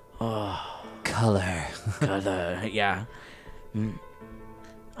 Color. Color, yeah.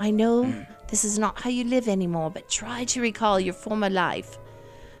 I know this is not how you live anymore, but try to recall your former life.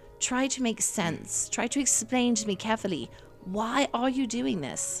 Try to make sense. Try to explain to me carefully, why are you doing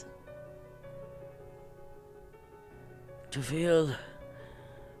this? To feel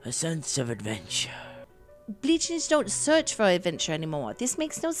a sense of adventure. Bleachings don't search for adventure anymore. This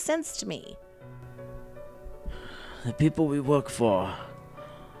makes no sense to me. The people we work for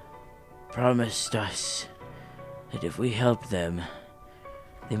promised us that if we help them,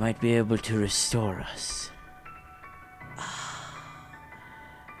 they might be able to restore us.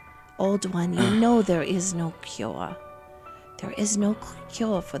 Old one, you know there is no cure. There is no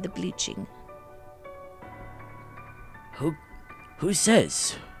cure for the bleaching. Who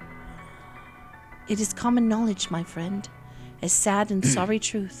says? It is common knowledge, my friend, a sad and sorry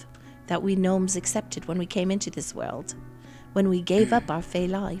truth that we gnomes accepted when we came into this world, when we gave up our fey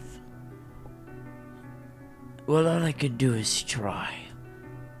life. Well, all I can do is try.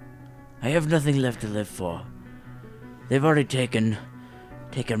 I have nothing left to live for. They've already taken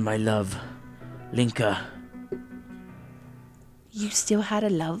my love, Linka. You still had a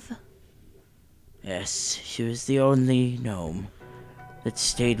love? Yes, she was the only gnome that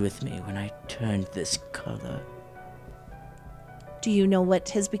stayed with me when I turned this color. Do you know what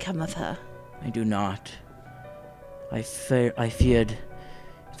has become of her? I do not. I feared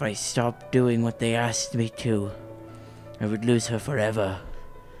if I stopped doing what they asked me to, I would lose her forever.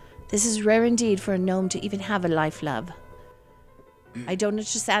 This is rare indeed for a gnome to even have a life love. I don't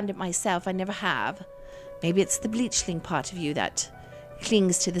understand it myself, I never have. Maybe it's the bleachling part of you that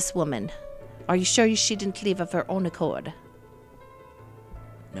clings to this woman. Are you sure she didn't leave of her own accord?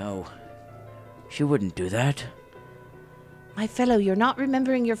 No. She wouldn't do that. My fellow, you're not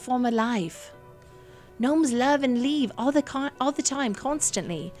remembering your former life. Gnomes love and leave all the time,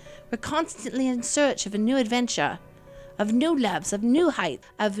 constantly. We're constantly in search of a new adventure, of new loves, of new heights,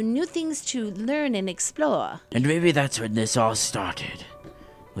 of new things to learn and explore. And maybe that's when this all started.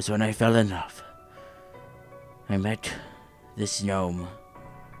 Was when I fell in love. I met this gnome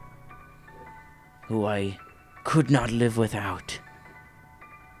who I could not live without.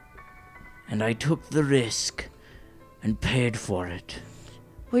 And I took the risk and paid for it.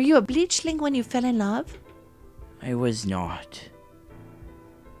 Were you a bleachling when you fell in love? I was not.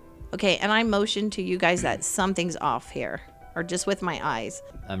 Okay, and I motion to you guys that something's off here, or just with my eyes.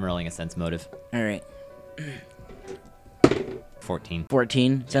 I'm rolling a sense motive. All right. 14.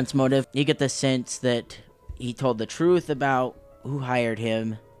 14, sense motive. You get the sense that he told the truth about who hired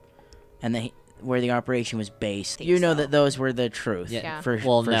him and where the operation was based. Think You know so. that those were the truth. Yeah.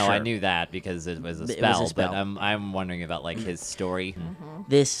 Well, for no, I sure. knew that because it was a It was spell. a spell. But I'm wondering about like his story.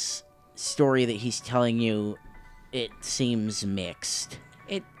 This story that he's telling you, it seems mixed.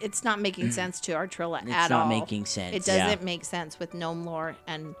 It's not making sense to Artrilla It's at not all. making sense. It Yeah. doesn't make sense with gnome lore,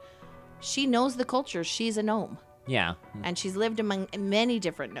 and she knows the culture. She's a gnome, Yeah. and she's lived among many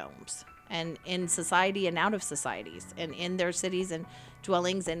different gnomes, and in society and out of societies, and in their cities and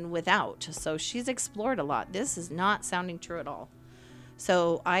dwellings and without. So she's explored a lot. This is not sounding true at all.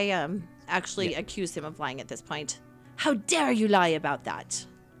 So I actually accuse him of lying at this point. How dare you lie about that?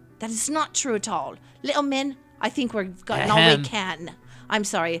 That is not true at all. Little men, I think we've gotten all Ahem. we can. I'm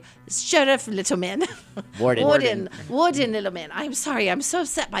sorry. Sheriff Little Men. Warden. Warden Little Men. I'm sorry. I'm so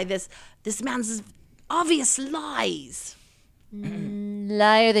upset by this man's obvious lies.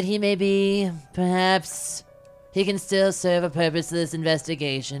 Liar that he may be, perhaps he can still serve a purpose of this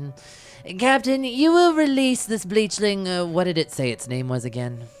investigation. Captain, you will release this bleachling, what did it say its name was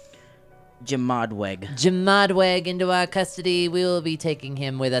again? Jamadweg. Jamadweg into our custody. We will be taking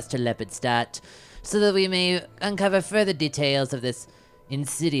him with us to Lepidstadt so that we may uncover further details of this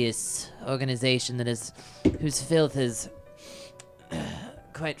insidious organization whose filth has,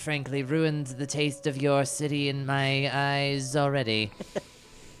 quite frankly, ruined the taste of your city in my eyes already.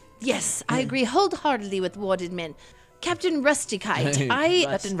 Yes, I agree wholeheartedly with Warden Men. Captain Rusticite,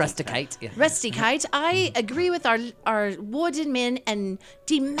 Captain Rusticite. Yeah. Rusticite, I agree with our Warden Men and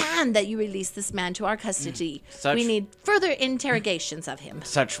demand that you release this man to our custody. Such- We need further interrogations of him.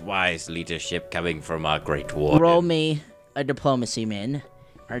 Such wise leadership coming from our great warden. Roll me a diplomacy, man.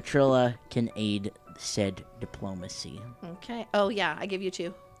 Artrilla can aid said diplomacy. Okay. Oh yeah, I give you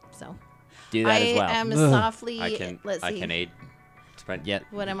 2. So Do that I as well. am softly. I can Let's see. aid. Spread. Yeah.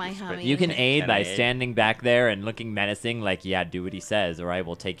 What am I having? You can aid Can by I aid? standing back there and looking menacing, like, yeah, do what he says, or I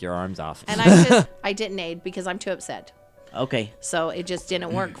will take your arms off. And I didn't aid because I'm too upset. Okay. So it just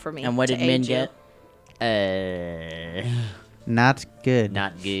didn't work for me. And what to did Min aid you. get? Not good.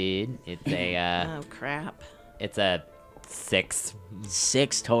 Not good. It's a Oh crap. it's a 6.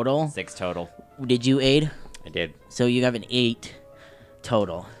 6 total. 6 total. Did you aid? I did. So you have an 8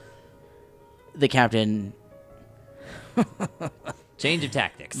 total. The captain. Change of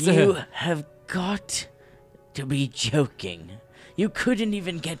tactics. You have got to be joking. You couldn't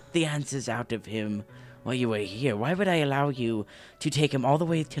even get the answers out of him while you were here. Why would I allow you to take him all the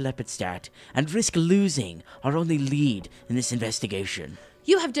way to Lepidstadt and risk losing our only lead in this investigation?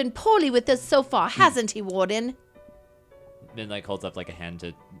 You have done poorly with this so far, hasn't he, Warden? Then like holds up like a hand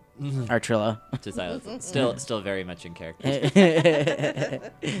to Artrilla. silence. Still very much in character.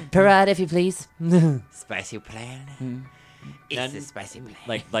 Parade, if you please. Spicy plan. None- It's a spicy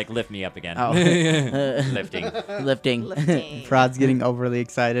plan. like lift me up again. Oh. Lifting. Lifting. Lifting. Prod's getting overly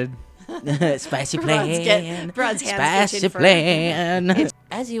excited. Spicy Brod's plan. Brod's hands Spicy itching for- plan.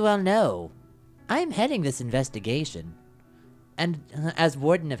 As you well know, I'm heading this investigation. And as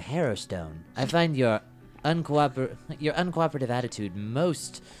Warden of Harrowstone, I find your uncooperative attitude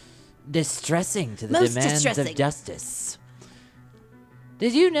most distressing to the Most demands distressing. of justice.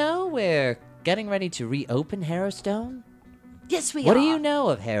 Did you know we're getting ready to reopen Harrowstone? Yes, we What are. do you know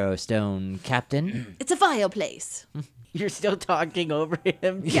of Harrowstone, Captain? It's a vile place. You're still talking over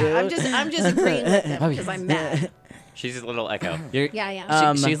him. Yeah, too? I'm just agreeing with him because I'm mad. She's a little echo. You're, Yeah,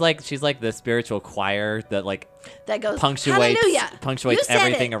 yeah. she's like the spiritual choir that like That goes punctuates Hallelujah. punctuates You said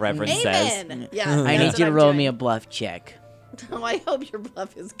everything it. a reverend says. Amen. Yeah. I that's need what you to I'm roll doing. me a bluff check. Oh, I hope your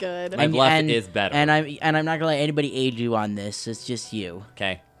bluff is good. My bluff is better. And I'm not gonna let anybody aid you on this. It's just you.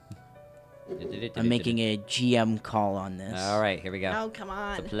 Okay. I'm making a GM call on this. All right, here we go. Oh, come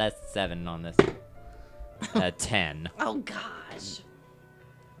on. Plus 7 on this. 10. Oh gosh.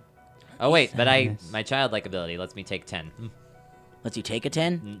 Oh wait, but Nice. my childlike ability lets me take 10. Lets you take a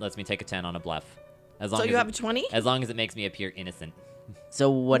 10? Lets me take a 10 on a bluff. As long So as you it- have a 20? As long as it makes me appear innocent. So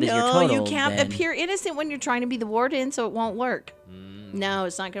what is your No, total? you can't then? appear innocent when you're trying to be the warden, so it won't work. No,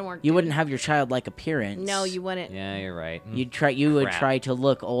 it's not gonna work. You wouldn't have your childlike appearance. No, you wouldn't. Yeah, you're right. You would Crap. try to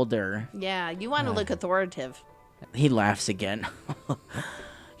look older. Yeah, you want to look authoritative. He laughs again.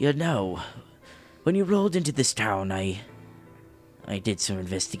 You know, when you rolled into this town, I did some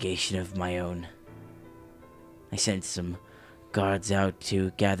investigation of my own. I sent some guards out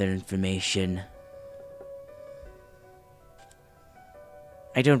to gather information.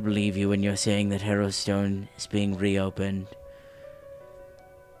 I don't believe you when you're saying that Harrowstone is being reopened.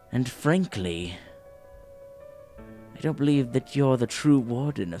 And frankly, I don't believe that you're the true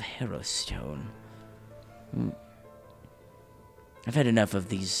warden of Harrowstone. I've had enough of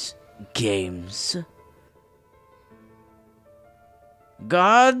these games.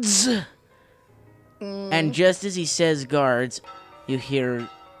 Guards! And just as he says guards, you hear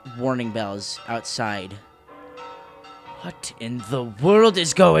warning bells outside. What in the world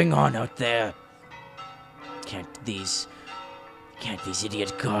is going on out there? Can't these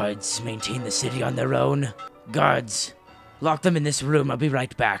idiot guards maintain the city on their own? Guards, lock them in this room. I'll be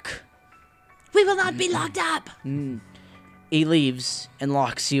right back. We will not be locked up. He leaves and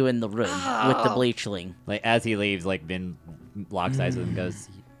locks you in the room with the bleachling. Like as he leaves, like Min locks eyes with him and goes,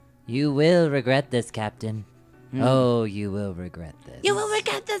 "You will regret this, Captain. Oh, you will regret this." You will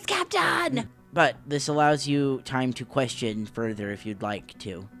regret this, Captain. But this allows you time to question further if you'd like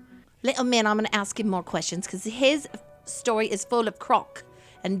to. Little man, I'm going to ask him more questions because his story is full of crock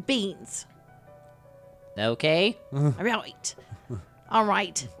and beans. Okay. Right. All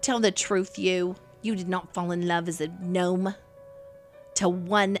right. Tell the truth, you. You did not fall in love as a gnome to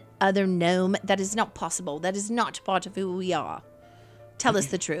one other gnome. That is not possible. That is not part of who we are. Tell us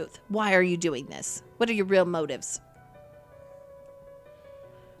the truth. Why are you doing this? What are your real motives?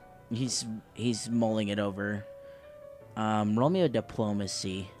 He's mulling it over. Roll me a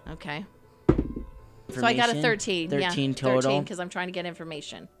diplomacy. Okay. So I got a Information? 13. 13 yeah, total. 13 because I'm trying to get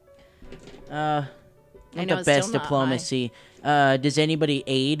information. Not know the it's best still not diplomacy. Does anybody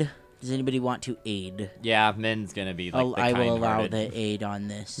aid? Does anybody want to aid? Yeah, Min's gonna be like the I will allow kind-hearted. the aid on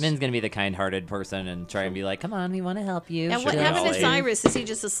this. Min's gonna be the kind-hearted person and try and be like, "Come on, we want to help you." And what Sure, happened I'll to aid." Cyrus? Is he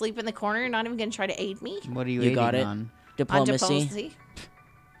just asleep in the corner? You're not even going to try to aid me? What are you, You got aiding it. on? On Diplomacy. diplomacy?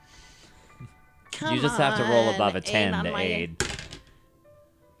 Come You just have to roll on, above a aid 10 on to my- aid.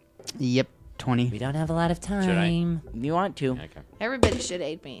 Yep, 20. We don't have a lot of I? time. You want to? Okay. Everybody should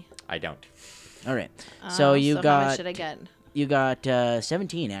aid me. I don't. All right. So you so how much got should I get?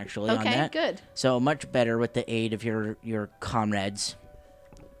 17 actually on Okay, that. good. So much better with the aid of your comrades.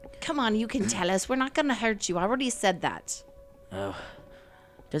 Come on, you can tell us. We're not going to hurt you. I already said that.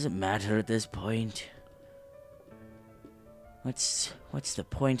 Doesn't matter at this point. What's the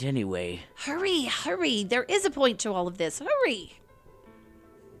point anyway? Hurry, hurry. There is a point to all of this. Hurry.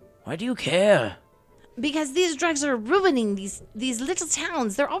 Why do you care? Because these drugs are ruining these little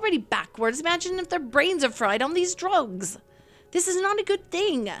towns. They're already backwards. Imagine if their brains are fried on these drugs. This is not a good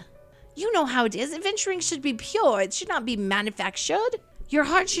thing. You know how it is. Adventuring should be pure. It should not be manufactured. Your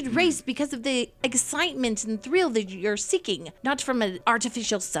heart should race because of the excitement and thrill that you're seeking, not from an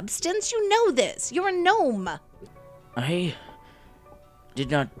artificial substance. You know this. You're a gnome. I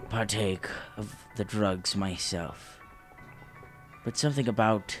did not partake of the drugs myself. But something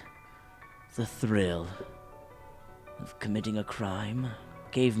about the thrill of committing a crime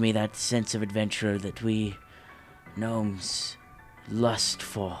gave me that sense of adventure that we gnomes lust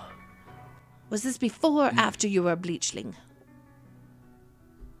for. Was this before or after you were a bleachling?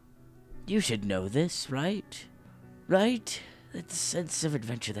 You should know this, right? Right? That sense of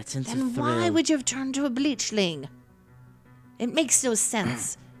adventure, that sense Then of thrill. why would you have turned to a bleachling? It makes no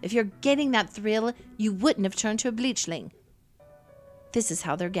sense. If you're getting that thrill, you wouldn't have turned to a bleachling. This is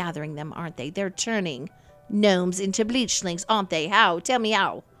how they're gathering them, aren't they? They're turning gnomes into bleachlings, aren't they? How? Tell me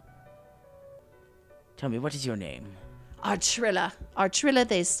how. Tell me, what is your name? Artrilla. Artrilla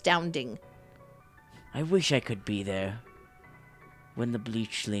the Astounding. I wish I could be there when the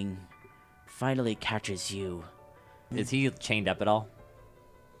bleachling finally catches you. Is he chained up at all?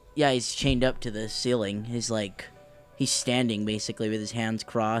 Yeah, he's chained up to the ceiling. He's standing basically with his hands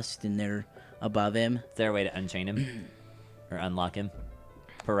crossed and they're above him. Is there a way to unchain him? Or unlock him?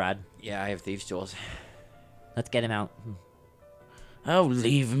 Parad. Yeah, I have thieves' tools. Let's get him out. Oh,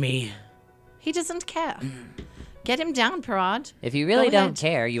 leave me. He doesn't care. Get him down, Parad. If you really Go don't ahead.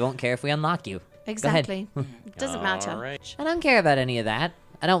 care, you won't care if we unlock you. Exactly. It doesn't matter. All right. I don't care about any of that.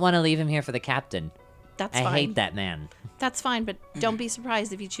 I don't want to leave him here for the captain. That's I fine. hate that man. That's fine, but don't be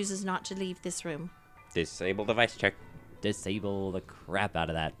surprised if he chooses not to leave this room. Disable device check. Disable the crap out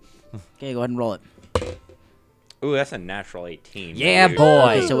of that. Okay, go ahead and roll it. Ooh, that's a natural 18. Yeah, dude.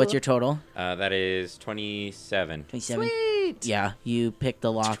 boy. So what's your total? That is 27. 27. Sweet. Yeah, you pick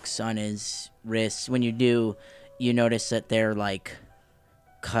the locks on his wrists. When you do, you notice that they're like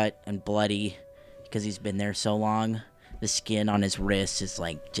cut and bloody because he's been there so long. The skin on his wrists is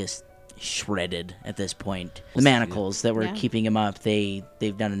like just shredded at this point. The manacles that were Yeah. keeping him up, they've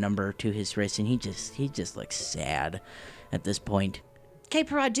done a number to his wrists, and he just looks sad at this point. Okay,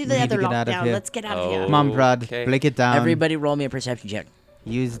 Parad, do We the need to other get out of lockdown. here. Let's get out of Oh. here. Come on, Prod. Okay. Break it down. Everybody, roll me a perception check.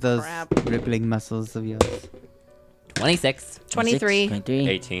 Use those Crap. rippling muscles of yours. 26. 23. 23.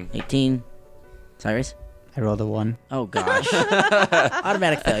 18. 18. Cyrus. I rolled a 1. Oh gosh.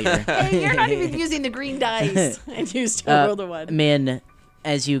 Automatic failure. Hey, you're not even using the green dice, and you still rolled a 1. Min,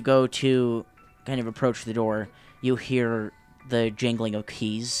 as you go to kind of approach the door, you hear the jangling of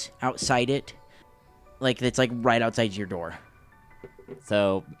keys outside it. Like, it's like right outside your door.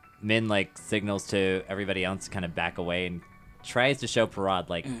 So Min like signals to everybody else to kind of back away and tries to show Parad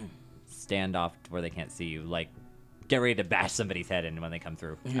like stand off to where they can't see you. Like get ready to bash somebody's head in when they come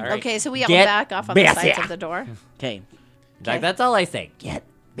through. All right. Okay, so we all Get back off on the busy. sides of the door. Okay. In fact, that's all I say. Get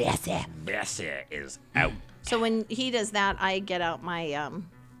busy. Bessie is out. So when he does that, I get out my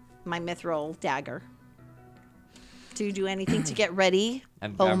my mithril dagger. Do you do anything to get ready?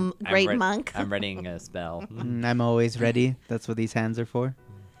 Great monk. I'm readying a spell. I'm always ready. That's what these hands are for.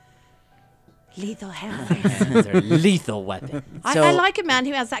 Lethal hands. These are lethal weapons. I So- like a man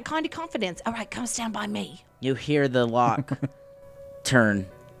who has that kind of confidence. All right, come stand by me. You hear the lock turn.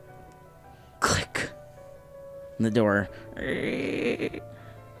 Click. And the door.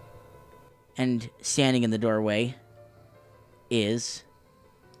 And standing in the doorway is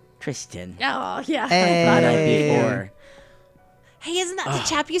Tristan. Oh, yeah. Hey. Not up before. Hey, isn't that the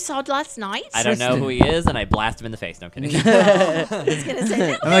chap you saw last night? I don't know who he is, and I blast him in the face. No I'm kidding. I was going to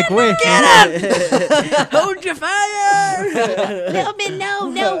say, I'm like, wait. Hold your fire! little bit,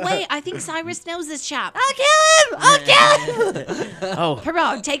 no, wait. I think Cyrus knows this chap. I'll kill him. Oh,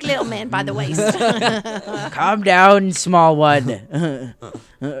 Parag, take little man by the waist. calm down, small one.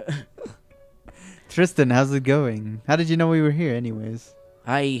 Tristan, how's it going? How did you know we were here, anyways?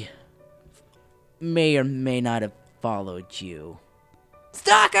 I may or may not have followed you.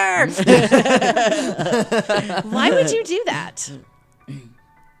 Stalker! Why would you do that?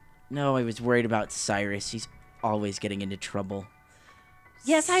 No, I was worried about Cyrus. He's always getting into trouble.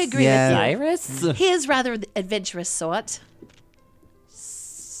 Yes, I agree Yeah. with Cyrus? you. He is rather the adventurous sort. It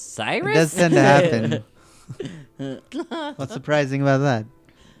Cyrus? does tend to happen. What's surprising about that?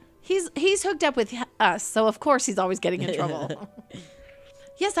 He's hooked up with us, so of course he's always getting in trouble.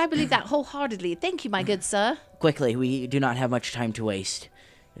 Yes, I believe that wholeheartedly. Thank you, my good sir. Quickly, we do not have much time to waste.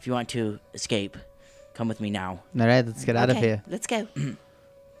 If you want to escape, come with me now. All right, let's get out of Okay, here. let's go.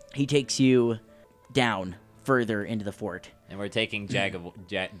 He takes you down further into the fort. And we're taking Jagamanda.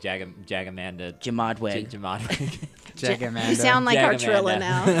 Jamadweg. Jagamanda. You sound like our Jagamanda. Trilla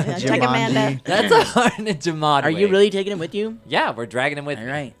now. Yeah, Jumanji. Jagamanda. That's a hard Jamadweg. Are you really taking him with you? Yeah, we're dragging him with All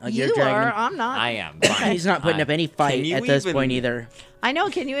me. right. You are. I'm not. I am. Fine. He's not putting up any fight you at this even- point either. I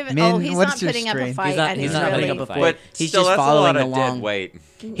know. Can you even? Min, oh, he's what's not your putting up a strength? fight. He's not- and he's he's not really, putting up a fight. fight. But He's still, just that's following a lot along. of dead weight.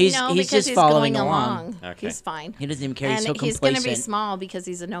 He's no, he's because just following going along. Okay. He's fine. He doesn't even care. He's And so he's complacent. going to be small because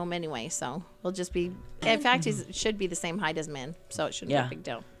he's a gnome anyway, so we'll just be. In fact, he should be the same height as Min, so it shouldn't Yeah. be a big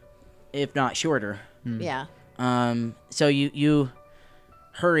deal. if not shorter. Yeah. So you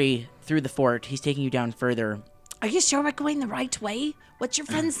hurry through the fort. He's taking you down further. Are you sure we're going the right way? What's your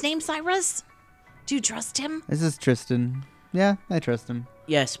friend's name, Cyrus? Do you trust him? This is Tristan. Yeah, I trust him.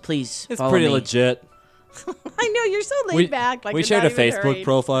 Yes, please It's follow pretty me. legit. I know you're so laid back. Like we you're shared not a even Facebook hurried.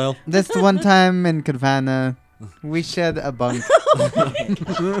 profile. This one time in Kavana, we shared a bunk.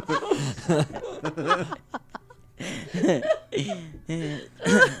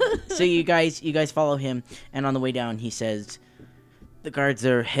 So you guys follow him, and on the way down, he says, "The guards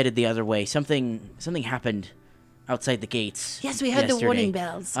are headed the other way. Something happened outside the gates." Yes, we heard the yesterday." warning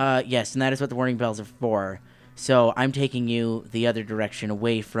bells. Yes, and that is what the warning bells are for. So I'm taking you the other direction,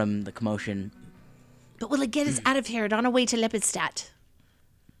 away from the commotion. But will it get us out of here and on our way to Lepidstadt?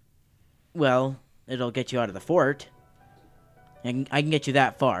 Well, it'll get you out of the fort. I can get you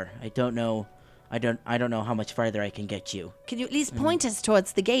that far. I don't know how much farther I can get you. Can you at least point us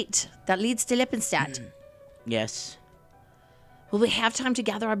towards the gate that leads to Lippenstadt? Yes. Will we have time to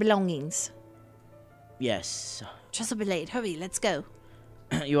gather our belongings? Yes. Trestle Blade, hurry, let's go.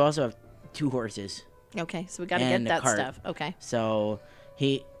 You also have 2 horses. Okay, so we gotta And get a that cart. stuff. Okay. So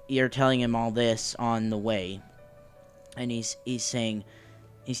he you're telling him all this on the way, and he's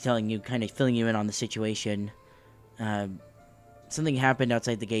telling you, kind of filling you in on the situation. Something happened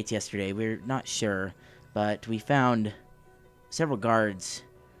outside the gates yesterday. We're not sure, but we found several guards,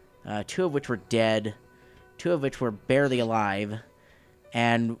 2 of which were dead, 2 of which were barely alive,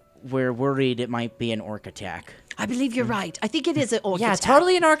 and we're worried it might be an orc attack. I believe you're right. I think it is an orc Yeah, attack.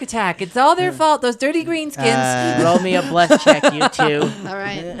 totally an orc attack. It's all their fault. Those dirty greenskins. Roll me a bless check, you two. All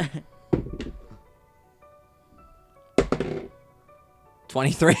right.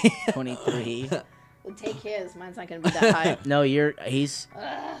 23. 23. We'll take his. Mine's not going to be that high. No, he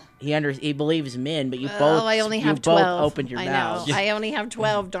believes men, but you both Oh, I only have 12. both opened your I mouths. know. I only have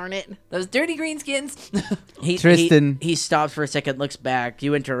 12, darn it. Those dirty greenskins. Tristan. He stops for a second, looks back.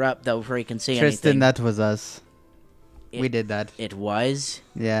 You interrupt though before he can say Tristan, anything. that was us. We It- did that. It was.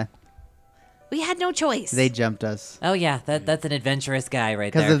 Yeah, We had no choice. they jumped us. Oh, yeah, that's an adventurous guy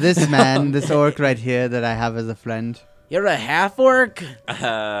right Because there. of this man, this orc right here that I have as a friend. You're a half orc.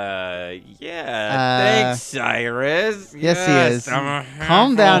 Yeah. Thanks, Cyrus. Yes, he is. I'm a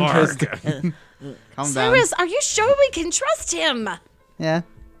Calm down, half-orc. Tristan. Calm Cyrus, are you sure we can trust him? down. Yeah.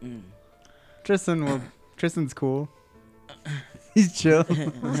 Tristan's cool. He's chill.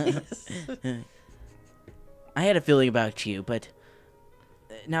 I had a feeling about you, but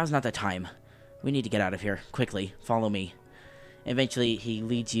now's not the time. We need to get out of here quickly. Follow me. Eventually, he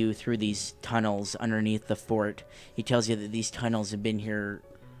leads you through these tunnels underneath the fort. He tells you that these tunnels have been here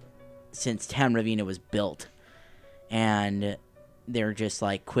since Tam Ravina was built. And they're just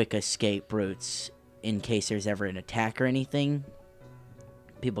like quick escape routes in case there's ever an attack or anything.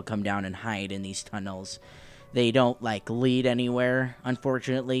 People come down and hide in these tunnels. They don't like lead anywhere,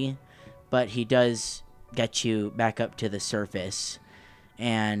 unfortunately, but he does get you back up to the surface.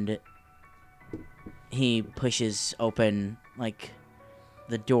 And he pushes open like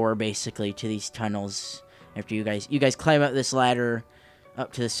the door basically to these tunnels. After you guys climb up this ladder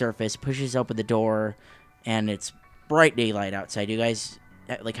up to the surface, pushes open the door, and it's bright daylight outside. You guys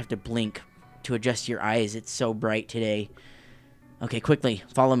like have to blink to adjust your eyes. It's so bright today. Okay, quickly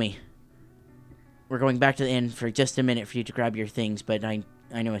follow me. We're going back to the inn for just a minute for you to grab your things, but I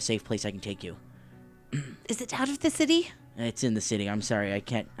know a safe place I can take you. Is it out of the city? It's in the city. I'm sorry, I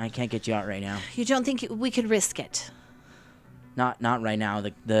can't get you out right now. You don't think we could risk it? Not right now.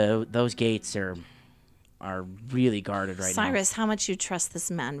 Those gates are really guarded right now. Cyrus, how much you trust this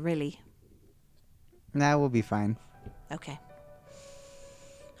man, really? Nah, we'll be fine. Okay.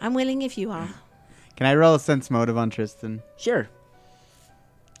 I'm willing if you are. Can I roll a sense motive on Tristan? Sure.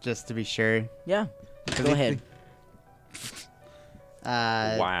 Just to be sure. Yeah. Go he- ahead.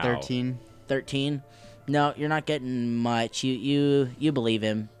 Wow. 13. 13. No, you're not getting much. You believe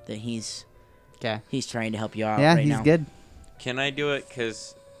him that he's Okay. trying to help you out Yeah, right he's now. good. Can I do it?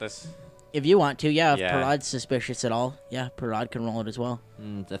 Because that's... If you want to, yeah. If Yeah. Parad's suspicious at all, yeah, Parad can roll it as well.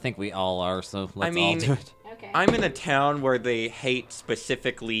 I think we all are, so let's mean- all do it. Okay. I'm in a town where they hate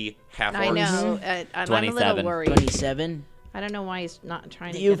specifically half-orcs. I know. And I'm a 27. little worried. 27. I don't know why he's not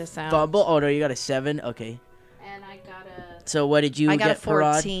trying to You get us out. fumble. Oh no, you got a 7. Okay. And I got a. So what did you I got get, a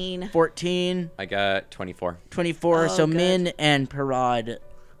Parad? 14. 14. I got 24. 24. Oh, So good. Min and Parad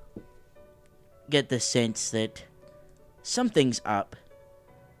get the sense that something's up.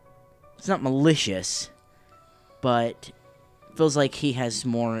 It's not malicious, but feels like he has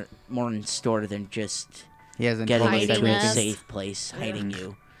more in store than just He hasn't getting told us you to a Hiding us. everything. safe place, hiding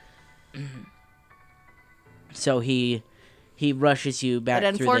you. So he rushes you back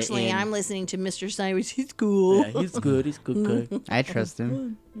But through the unfortunately, inn. I'm listening to Mr. Cyrus. He's cool. Yeah, he's good. He's good guy. I trust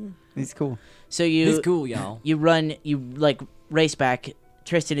him. He's cool. So you He's cool, y'all. you like race back.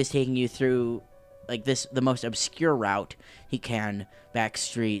 Tristan is taking you through like the most obscure route he can, back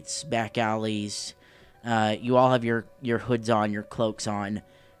streets, back alleys. You all have your hoods on, your cloaks on,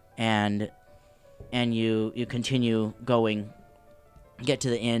 and you continue going, get to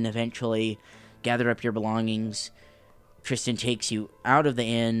the inn eventually, gather up your belongings. Tristan takes you out of the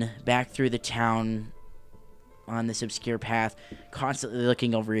inn, back through the town on this obscure path, constantly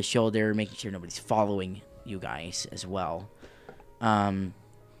looking over his shoulder, making sure nobody's following you guys as well.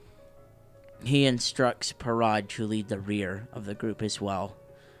 He instructs Parad to lead the rear of the group as well.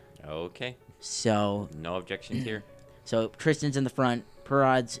 Okay. So No objections here. Tristan's in the front,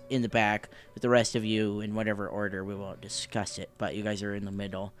 Parad's in the back, with the rest of you in whatever order. We won't discuss it, but you guys are in the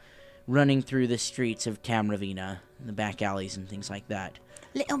middle, running through the streets of Tam Ravina, the back alleys and things like that.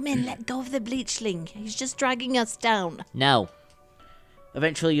 Little Min, let go of the bleachling. He's just dragging us down. No.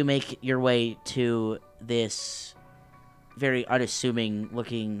 Eventually, you make your way to this very unassuming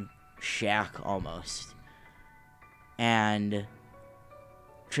looking shack almost. And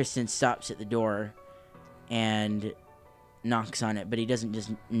Tristan stops at the door and knocks on it, but he doesn't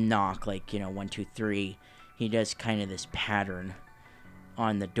just knock like, 1, 2, 3. He does kind of this pattern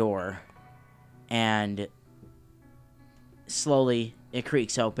on the door, and slowly it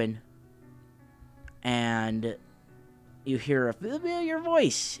creaks open, and you hear a familiar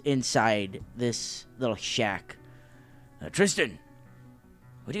voice inside this little shack. Tristan,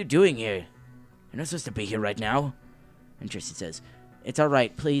 what are you doing here? You're not supposed to be here right now. And Tristan says, it's all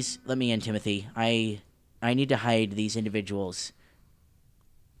right. Please let me in, Timothy. I need to hide these individuals.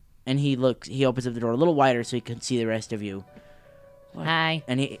 And he opens up the door a little wider so he can see the rest of you. What? Hi.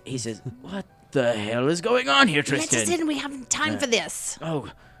 And he says, what the hell is going on here, Tristan? Let us in. We haven't time for this.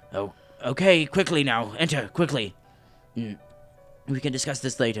 Oh, okay. Quickly now. Enter, quickly. We can discuss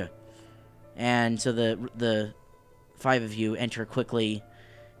this later. And so the 5 of you enter quickly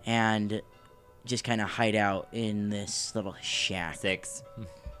and just kind of hide out in this little shack. 6.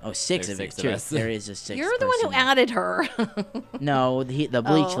 Oh, 6 There's of you. 6 of True. us. There is a 6th You're the one who person. added her. No, the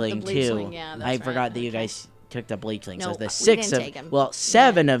bleachling, too. bleachling, yeah, that's I right, forgot that you okay. guys took the bleachling. No, So the we 6 didn't of take him. well,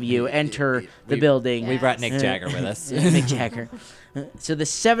 7 of you enter the building. We brought Nick Jagger with us. Mick Jagger. So the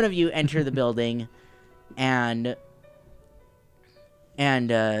 7 of you enter the building, and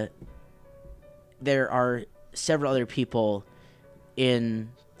there are several other people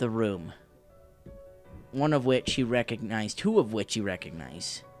in the room. One of which you recognize, 2 of which you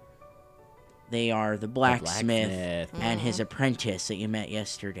recognize. They are the blacksmith and his apprentice that you met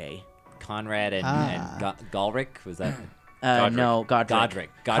yesterday. Conrad and Galric, was that? No, Godric. Godric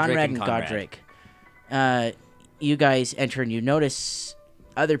Conrad and and Conrad. Godric. You guys enter and you notice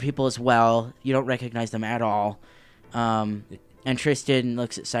other people as well. You don't recognize them at all. And Tristan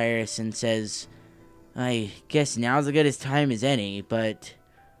looks at Cyrus and says, I guess now's as good a time as any, but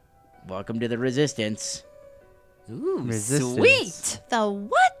welcome to the Resistance. Ooh, Resistance. sweet. The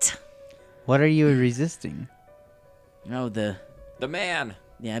what? What are you resisting? Oh, The man.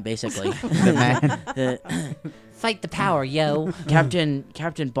 yeah, basically. The man. Fight the power, yo. Captain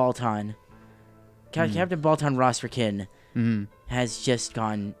Balton. Captain Balton Rosrikin Mhm. has just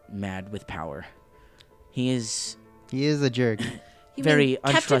gone mad with power. He is He is a jerk. You very mean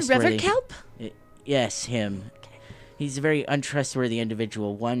Captain untrustworthy. Riverkelp? Yes, him. He's a very untrustworthy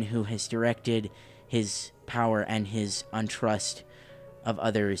individual, one who has directed his power and his untrust of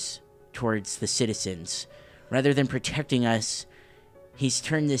others towards the citizens. Rather than protecting us, he's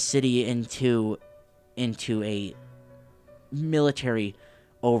turned this city into a military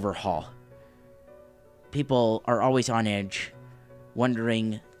overhaul. People are always on edge,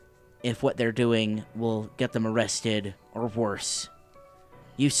 wondering if what they're doing will get them arrested or worse.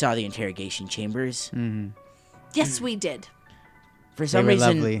 You saw the interrogation chambers. Hmm. Yes, we did. For some were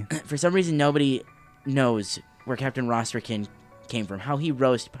reason, lovely. for some reason, nobody knows where Captain Rosrikin came from. How he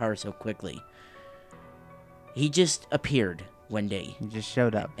rose to power so quickly. He just appeared one day He just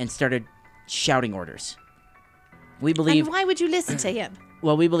showed up. and started shouting orders. We believe, And why would you listen to him?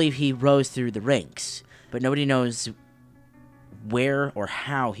 well, we believe he rose through the ranks, but nobody knows where or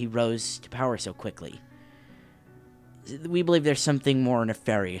how he rose to power so quickly. We believe there's something more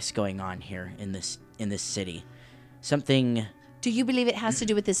nefarious going on here in this city. Something. Do you believe it has to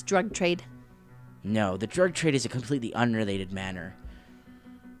do with this drug trade? No, the drug trade is a completely unrelated matter.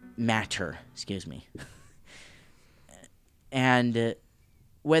 Excuse me. And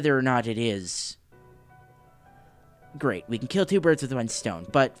whether or not it is, great. We can kill 2 birds with 1 stone.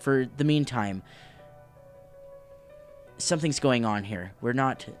 But for the meantime, something's going on here. We're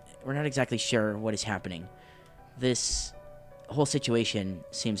not exactly sure what is happening. This whole situation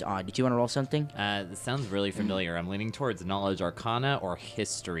seems odd. Did you want to roll something? This sounds really familiar. I'm leaning towards knowledge arcana or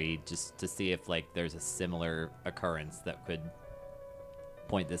history just to see if there's a similar occurrence that could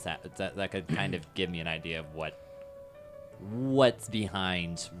point this at that could kind of give me an idea of what's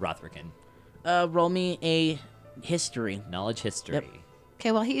behind Rothrickin. Roll me a history. Knowledge history. Yep.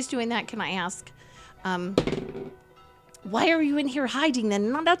 Okay, while he's doing that, can I ask, why are you in here hiding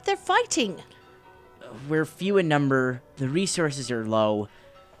then, not out there fighting? We're few in number. The resources are low.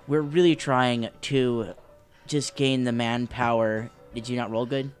 We're really trying to just gain the manpower. Did you not roll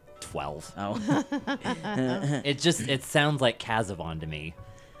good? 12. Oh. It sounds like Kazavon to me.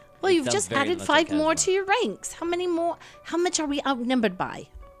 Well, It you've sounds just very added much 5 like more Kazavon. to your ranks. How many more? How much are we outnumbered by?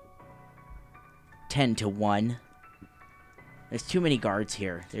 10 to 1. There's too many guards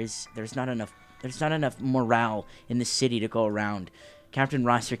here. There's not enough morale in the city to go around. Captain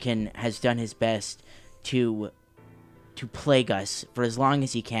Rosserkin has done his best to plague us for as long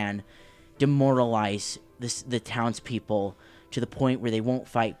as he can, demoralize the townspeople to the point where they won't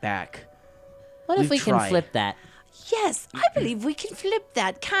fight back. What if We've we tried. can flip that? Yes, I believe we can flip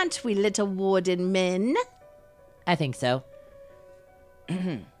that, can't we, little warden men? I think so.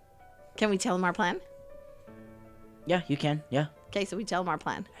 Can we tell him our plan? Yeah, you can. Yeah. Okay, so we tell him our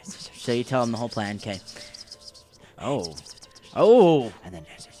plan. So you tell him the whole plan. Okay. Oh. And then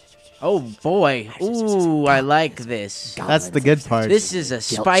Oh boy. Ooh, I like this. That's the good part. This is a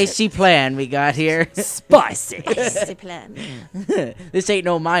spicy plan we got here. spicy. That's the plan. This ain't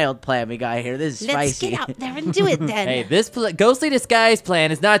no mild plan we got here. This is Let's spicy. get out there and do it then. Hey, this ghostly disguise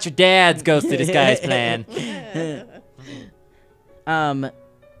plan is not your dad's ghostly disguise plan.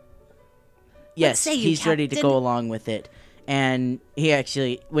 Yes, say you, he's ready to Captain. go along with it. And he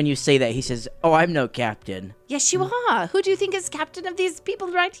actually, when you say that, he says, "Oh, I'm no captain." Yes, you are. Who do you think is captain of these people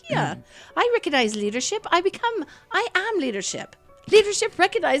right here? I recognize leadership. I am leadership. Leadership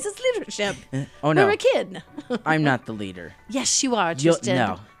recognizes leadership. Oh no, We're a kid. I'm not the leader. Yes, you are, You'll, Tristan.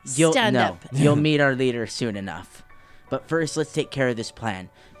 no, you'll, Stand no, up. you'll meet our leader soon enough. But first, let's take care of this plan.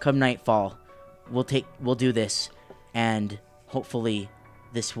 Come nightfall, we'll do this, and hopefully,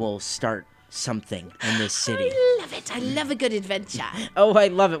 this will start something in this city. I love it. I love a good adventure. Oh, I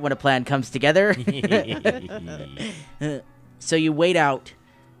love it when a plan comes together. So you wait out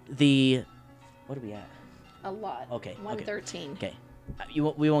the. What are we at? A lot. Okay, okay. 113. Okay,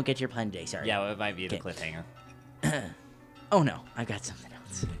 we won't get to your plan today. Sorry. Yeah, well, it might be the Okay. cliffhanger. Oh no, I got something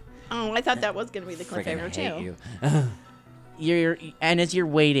else. Oh, I thought that was going to be the Friggin' cliffhanger, hate too. you. As you're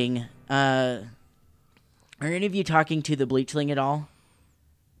waiting, are any of you talking to the Bleachling at all?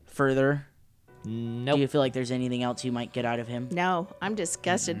 Further? Nope. Do you feel like there's anything else you might get out of him? No, I'm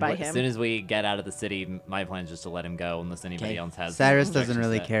disgusted by As soon him. as we get out of the city, my plan is just to let him go unless anybody Okay. else has. Cyrus doesn't objections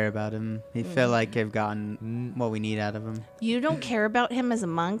really to that. care about him. He feel like I've gotten what we need out of him. You don't care about him as a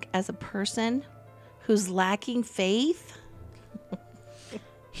monk, as a person who's lacking faith?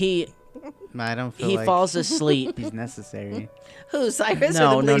 He I don't feel like falls asleep. he's necessary. Who, Cyrus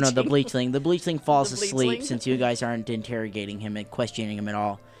No, or the no, bleaching? the Bleachling. The Bleachling falls The asleep Bleachling? since you guys aren't interrogating him and questioning him at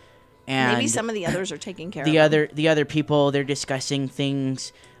all. And Maybe some of the others are taking care the of him. the other people, they're discussing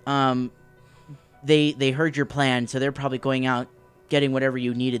things. They heard your plan, so they're probably going out getting whatever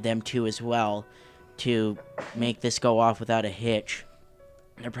you needed them to as well to make this go off without a hitch.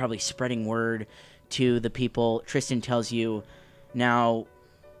 They're probably spreading word to the people. Tristan tells you now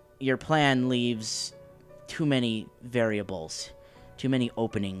your plan leaves too many variables, too many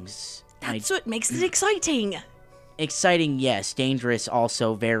openings. That's what makes it exciting. Exciting, yes. Dangerous,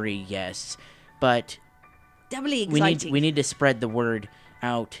 also very yes. But Doubly we exciting. need to spread the word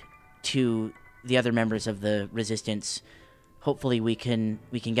out to the other members of the resistance. Hopefully we can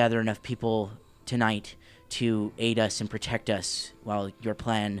gather enough people tonight to aid us and protect us while your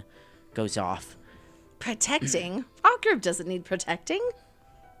plan goes off. Protecting? Our group doesn't need protecting.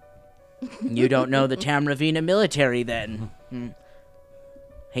 You don't know the Tamravina military then.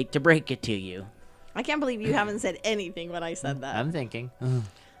 Hate to break it to you. I can't believe you haven't said anything when I said that. I'm thinking.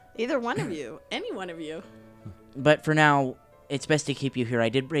 Either one of you. Any one of you. But for now, it's best to keep you here. I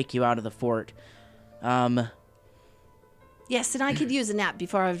did break you out of the fort. I'm Yes, and I could use a nap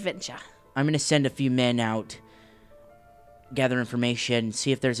before our adventure. going to send a few men out, gather information,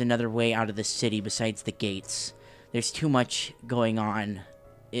 see if there's another way out of the city besides the gates. There's too much going on.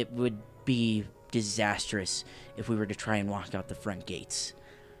 It would be disastrous if we were to try and walk out the front gates.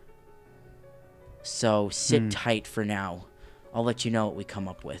 So sit tight for now. I'll let you know what we come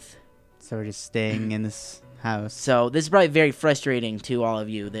up with. So we're just staying in this house. So this is probably very frustrating to all of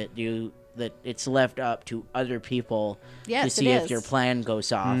you that it's left up to other people to Yes, see it if is. your plan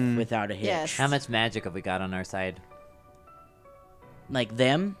goes off without a hitch. Yes. How much magic have we got on our side? Like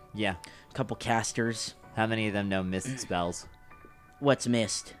them, Yeah. a couple casters. How many of them know mist spells? What's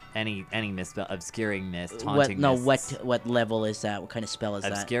missed? Any mist spell? Obscuring mist, What? haunting No. mists. What level is that? What kind of spell is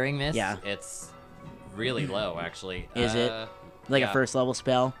that? Obscuring mist? Yeah. It's really low, actually. Is it? Like yeah. a first level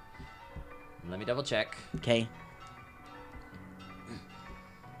spell? Let me double check. Okay.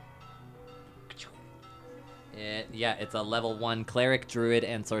 It's a level 1 cleric, druid,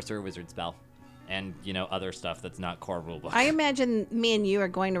 and sorcerer wizard spell. And, other stuff that's not core rulebook. I imagine me and you are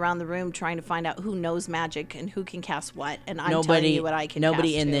going around the room trying to find out who knows magic and who can cast what, and I'm telling you what I can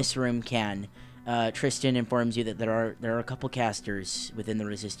Nobody cast in too. this room can. Tristan informs you that there are a couple casters within the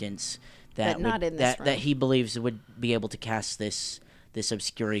resistance that But not in this that room. he believes would be able to cast this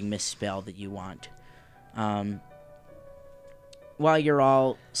obscuring mist spell that you want. While you're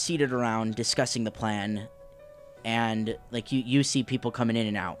all seated around discussing the plan, and like you see people coming in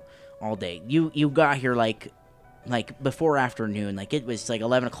and out all day. You got here like before afternoon, like it was like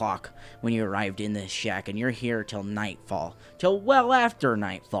 11 o'clock when you arrived in this shack, and you're here till nightfall, till well after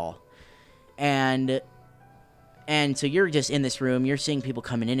nightfall. And And so you're just in this room. You're seeing people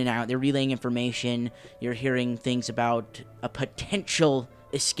coming in and out. They're relaying information. You're hearing things about a potential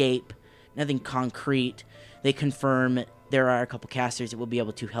escape. Nothing concrete. They confirm there are a couple casters that will be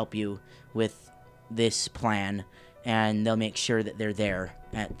able to help you with this plan, and they'll make sure that they're there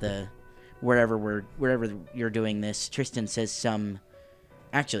at the wherever you're doing this. Tristan says some.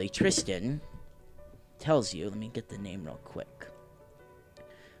 Actually, Tristan tells you. Let me get the name real quick.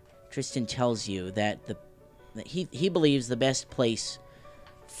 Tristan tells you that he believes the best place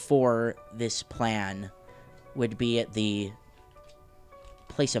for this plan would be at the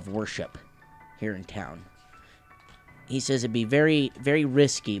place of worship here in town. He says it'd be very, very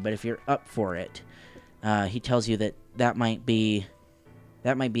risky, but if you're up for it, he tells you that might be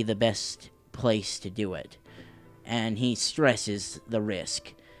the best place to do it. And he stresses the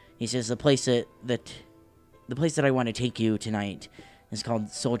risk. He says the place that I want to take you tonight is called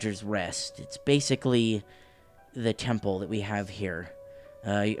Soldier's Rest. It's basically the temple that we have here.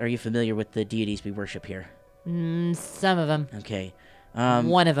 Are you familiar with the deities we worship here? Some of them. Okay.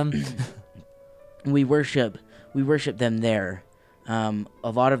 One of them. We worship them there. A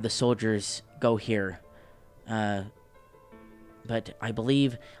lot of the soldiers go here. But I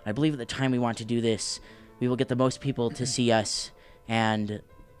believe at the time we want to do this, we will get the most people to see us, and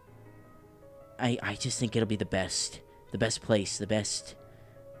I just think it'll be the best place, the best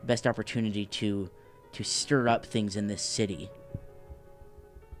opportunity to stir up things in this city.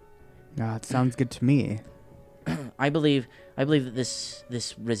 It sounds good to me. I believe that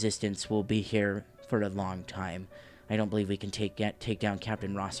this resistance will be here for a long time. I don't believe we can take down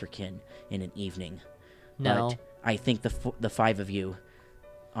Captain Rosserkin in an evening. No. But I think the five of you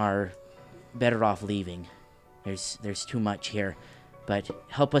are better off leaving. There's too much here. But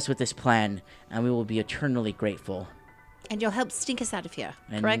help us with this plan, and we will be eternally grateful. And you'll help stink us out of here,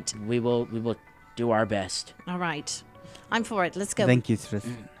 And correct? we will do our best. All right. I'm for it. Let's go. Thank you,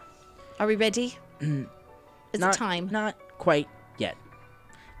 Tristan. Are we ready? Is it time? Not quite yet.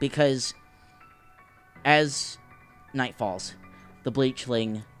 Because as night falls, the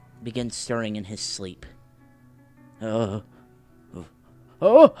bleachling begins stirring in his sleep. Oh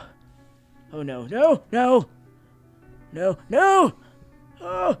no, oh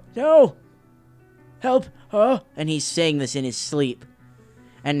no, help, and he's saying this in his sleep,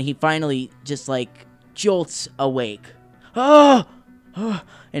 and he finally just like jolts awake,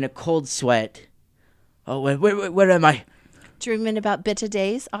 in a cold sweat. Oh, where am I? Dreaming about bitter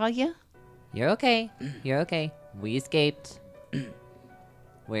days, are you? You're okay. You're okay. We escaped.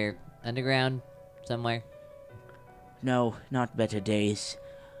 We're underground somewhere. No, not better days.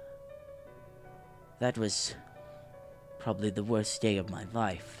 That was probably the worst day of my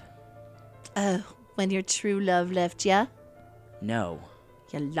life. Oh, when your true love left ya? No,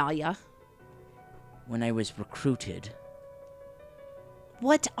 You liar. when I was recruited.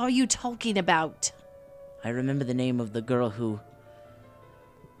 What are you talking about? I remember the name of the girl who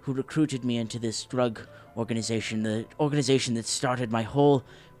recruited me into this drug organization, the organization that started my whole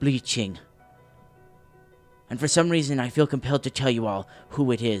bleaching. And for some reason, I feel compelled to tell you all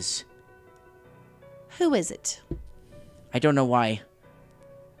who it is. Who is it? I don't know why,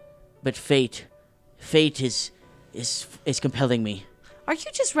 but fate is compelling me. Are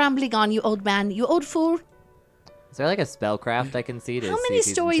you just rambling on, you old man, you old fool? Is there like a spellcraft I can see to How see many if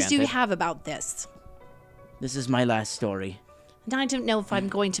he's stories do you enchanted? have about this? This is my last story. And I don't know if I'm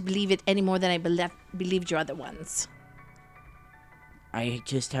going to believe it any more than I believed your other ones. I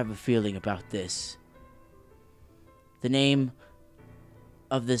just have a feeling about this. The name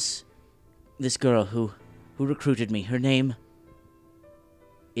of this girl who recruited me, her name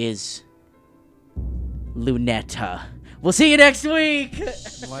is Lunetta. We'll see you next week!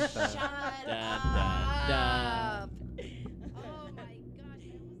 What the?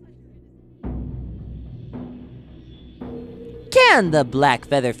 Can the Black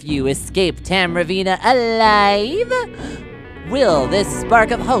Feather Few escape Tamravina alive? Will this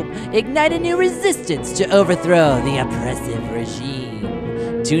spark of hope ignite a new resistance to overthrow the oppressive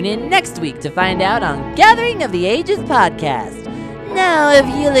regime? Tune in next week to find out on Gathering of the Ages podcast. Now, if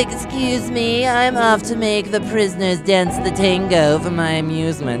you'll excuse me, I'm off to make the prisoners dance the tango for my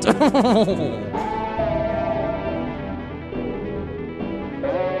amusement.